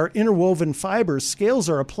 Feathers are interwoven fibers. Scales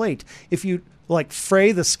are a plate. If you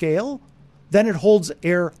fray the scale, then it holds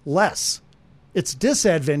air less. It's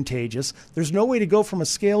disadvantageous. There's no way to go from a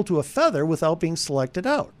scale to a feather without being selected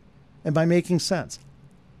out. Am I making sense?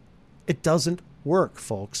 It doesn't work,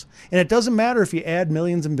 folks. And it doesn't matter if you add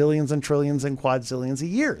millions and billions and trillions and quadzillions of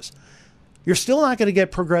years. You're still not going to get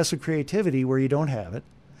progressive creativity where you don't have it.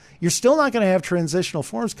 You're still not going to have transitional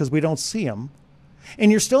forms because we don't see them.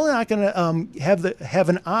 And you're still not going to have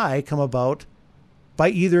an eye come about by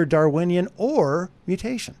either Darwinian or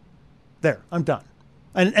mutation. There, I'm done.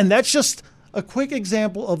 And that's just a quick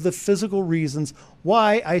example of the physical reasons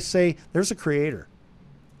why I say there's a creator.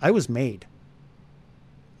 I was made.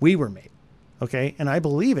 We were made. Okay? And I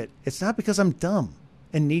believe it. It's not because I'm dumb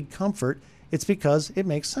and need comfort. It's because it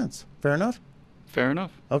makes sense. Fair enough? Fair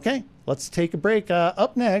enough. Okay, let's take a break.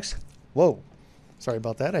 Up next, whoa, sorry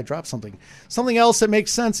about that. I dropped something. Something else that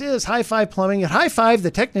makes sense is High Five Plumbing. At High Five,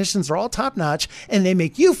 the technicians are all top-notch, and they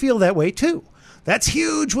make you feel that way, too. That's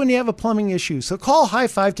huge when you have a plumbing issue. So call High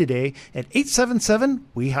Five today at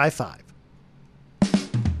 877-WE-HIGH-FIVE.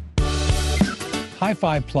 High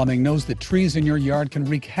Five Plumbing knows that trees in your yard can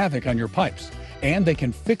wreak havoc on your pipes, and they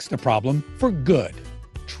can fix the problem for good.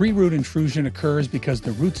 Tree root intrusion occurs because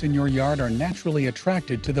the roots in your yard are naturally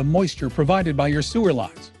attracted to the moisture provided by your sewer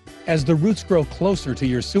lines. As the roots grow closer to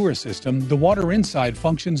your sewer system, the water inside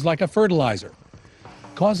functions like a fertilizer,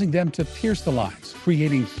 causing them to pierce the lines,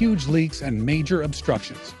 creating huge leaks and major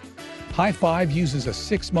obstructions. High Five uses a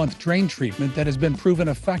 6-month drain treatment that has been proven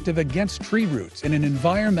effective against tree roots in an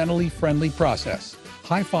environmentally friendly process.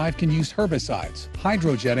 High Five can use herbicides,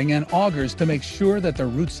 hydrojetting, and augers to make sure that the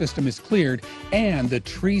root system is cleared and the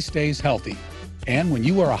tree stays healthy. And when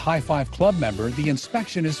you are a High Five Club member, the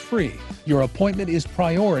inspection is free. Your appointment is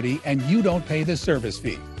priority, and you don't pay the service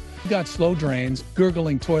fee. Got slow drains,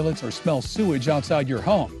 gurgling toilets, or smell sewage outside your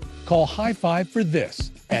home? Call High Five for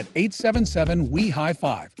this at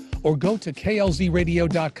 877-WE-HIGH-FIVE or go to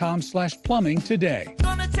klzradio.com/plumbing today.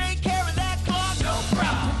 Gonna take care of that clog, no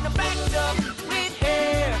problem. The backed up with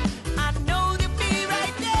hair. I know they'll be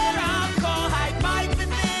right there. I'll call High Five for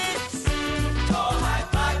this. Call High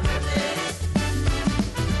Five for this.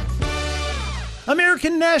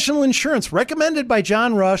 American National Insurance, recommended by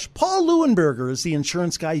John Rush. Paul Leuenberger is the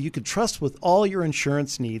insurance guy you can trust with all your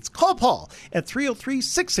insurance needs. Call Paul at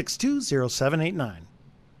 303-662-0789.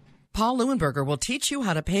 Paul Leuenberger will teach you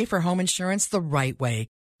how to pay for home insurance the right way,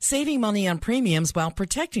 saving money on premiums while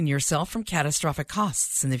protecting yourself from catastrophic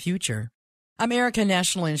costs in the future. American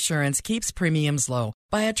National Insurance keeps premiums low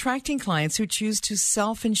by attracting clients who choose to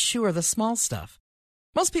self-insure the small stuff.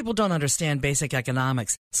 Most people don't understand basic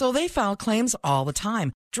economics, so they file claims all the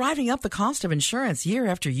time, driving up the cost of insurance year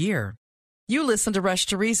after year. You listen to Rush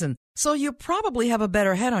to Reason, so you probably have a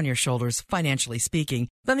better head on your shoulders, financially speaking,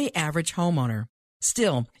 than the average homeowner.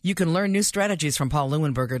 Still, you can learn new strategies from Paul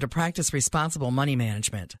Leuenberger to practice responsible money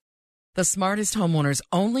management. The smartest homeowners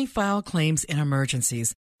only file claims in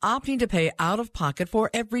emergencies, opting to pay out of pocket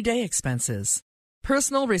for everyday expenses.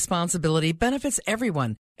 Personal responsibility benefits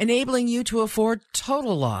everyone, enabling you to afford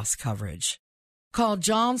total loss coverage. Call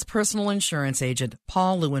John's personal insurance agent,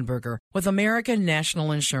 Paul Leuenberger, with American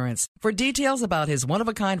National Insurance for details about his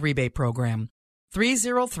one-of-a-kind rebate program.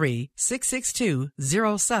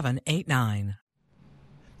 303-662-0789.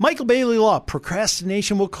 Michael Bailey Law,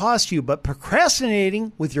 procrastination will cost you, but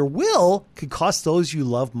procrastinating with your will could cost those you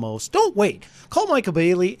love most. Don't wait. Call Michael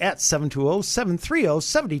Bailey at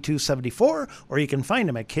 720-730-7274, or you can find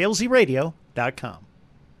him at klzradio.com.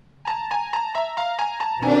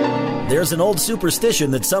 There's an old superstition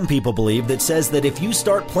that some people believe that says that if you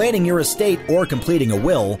start planning your estate or completing a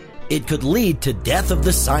will, it could lead to death of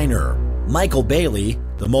the signer. Michael Bailey,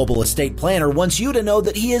 the mobile estate planner, wants you to know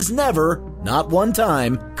that he has never, not one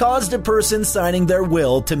time, caused a person signing their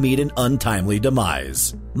will to meet an untimely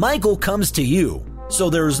demise. Michael comes to you, so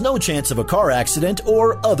there's no chance of a car accident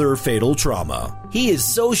or other fatal trauma. He is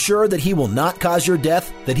so sure that he will not cause your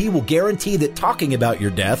death that he will guarantee that talking about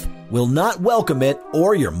your death will not welcome it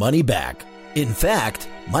or your money back. In fact,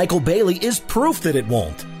 Michael Bailey is proof that it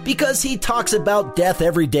won't, because he talks about death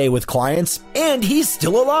every day with clients, and he's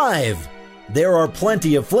still alive. There are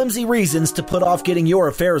plenty of flimsy reasons to put off getting your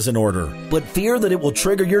affairs in order, but fear that it will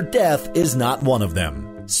trigger your death is not one of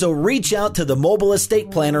them. So reach out to the mobile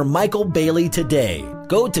estate planner Michael Bailey today.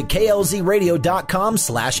 Go to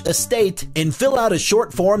klzradio.com/estate and fill out a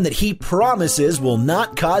short form that he promises will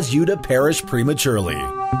not cause you to perish prematurely.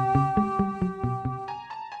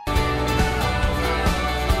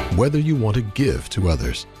 Whether you want to give to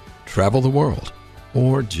others, travel the world,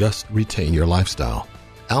 or just retain your lifestyle,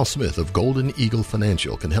 Al Smith of Golden Eagle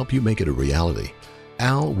Financial can help you make it a reality.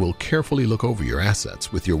 Al will carefully look over your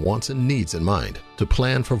assets with your wants and needs in mind to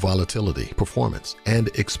plan for volatility, performance, and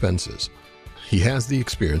expenses. He has the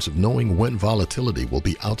experience of knowing when volatility will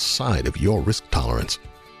be outside of your risk tolerance.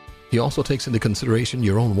 He also takes into consideration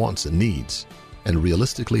your own wants and needs and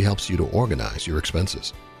realistically helps you to organize your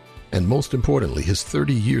expenses. And most importantly, his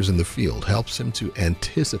 30 years in the field helps him to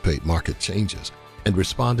anticipate market changes and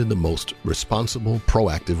respond in the most responsible,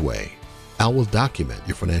 proactive way. Al will document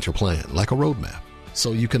your financial plan like a roadmap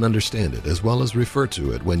so you can understand it as well as refer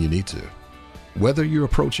to it when you need to. Whether you're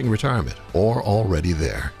approaching retirement or already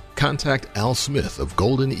there, contact Al Smith of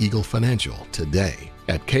Golden Eagle Financial today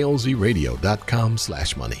at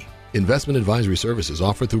klzradio.com/money. Investment advisory services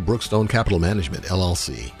offered through Brookstone Capital Management,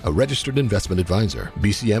 LLC, a registered investment advisor.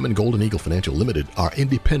 BCM and Golden Eagle Financial Limited are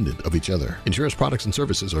independent of each other. Insurance products and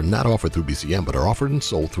services are not offered through BCM but are offered and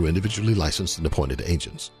sold through individually licensed and appointed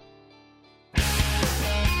agents.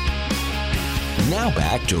 Now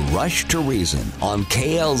back to Rush to Reason on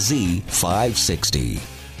KLZ 560.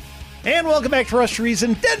 And welcome back to Rush to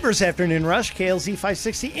Reason, Denver's Afternoon Rush, KLZ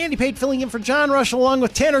 560. Andy Pate filling in for John Rush along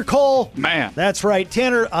with Tanner Cole. Man. That's right.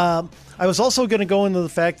 Tanner, I was also going to go into the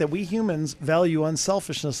fact that we humans value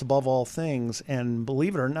unselfishness above all things, and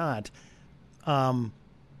believe it or not,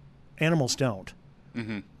 animals don't.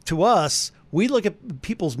 Mm-hmm. To us, we look at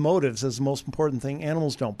people's motives as the most important thing.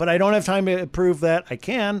 Animals don't. But I don't have time to prove that. I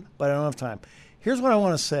can, but I don't have time. Here's what I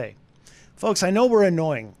want to say. Folks, I know we're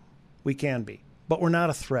annoying. We can be. But we're not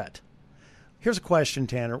a threat. Here's a question,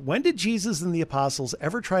 Tanner. When did Jesus and the apostles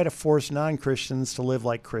ever try to force non-Christians to live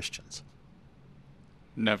like Christians?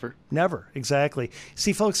 Never. Never, exactly.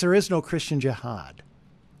 See, folks, there is no Christian jihad.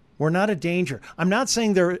 We're not a danger. I'm not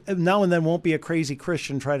saying there now and then won't be a crazy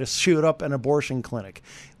Christian try to shoot up an abortion clinic.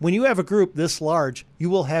 When you have a group this large, you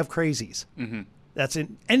will have crazies. Mm-hmm. That's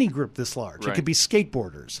in any group this large. Right. It could be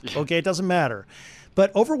skateboarders. Yeah. Okay, it doesn't matter.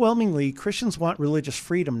 But overwhelmingly, Christians want religious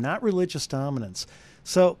freedom, not religious dominance.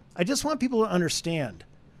 So I just want people to understand,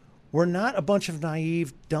 we're not a bunch of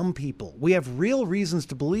naive, dumb people. We have real reasons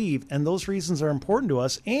to believe, and those reasons are important to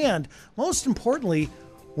us. And most importantly,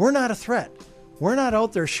 we're not a threat. We're not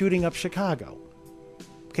out there shooting up Chicago.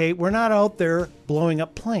 Okay, we're not out there blowing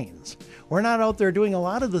up planes. We're not out there doing a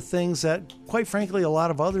lot of the things that, quite frankly, a lot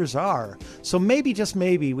of others are. So maybe, just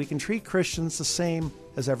maybe, we can treat Christians the same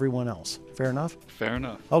as everyone else. Fair enough? Fair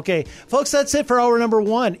enough. Okay, folks, that's it for hour number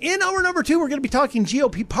 1. In hour number 2, we're going to be talking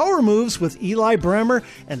GOP power moves with Eli Bremer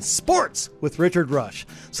and sports with Richard Rush.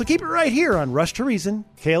 So keep it right here on Rush to Reason,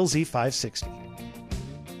 KLZ 560.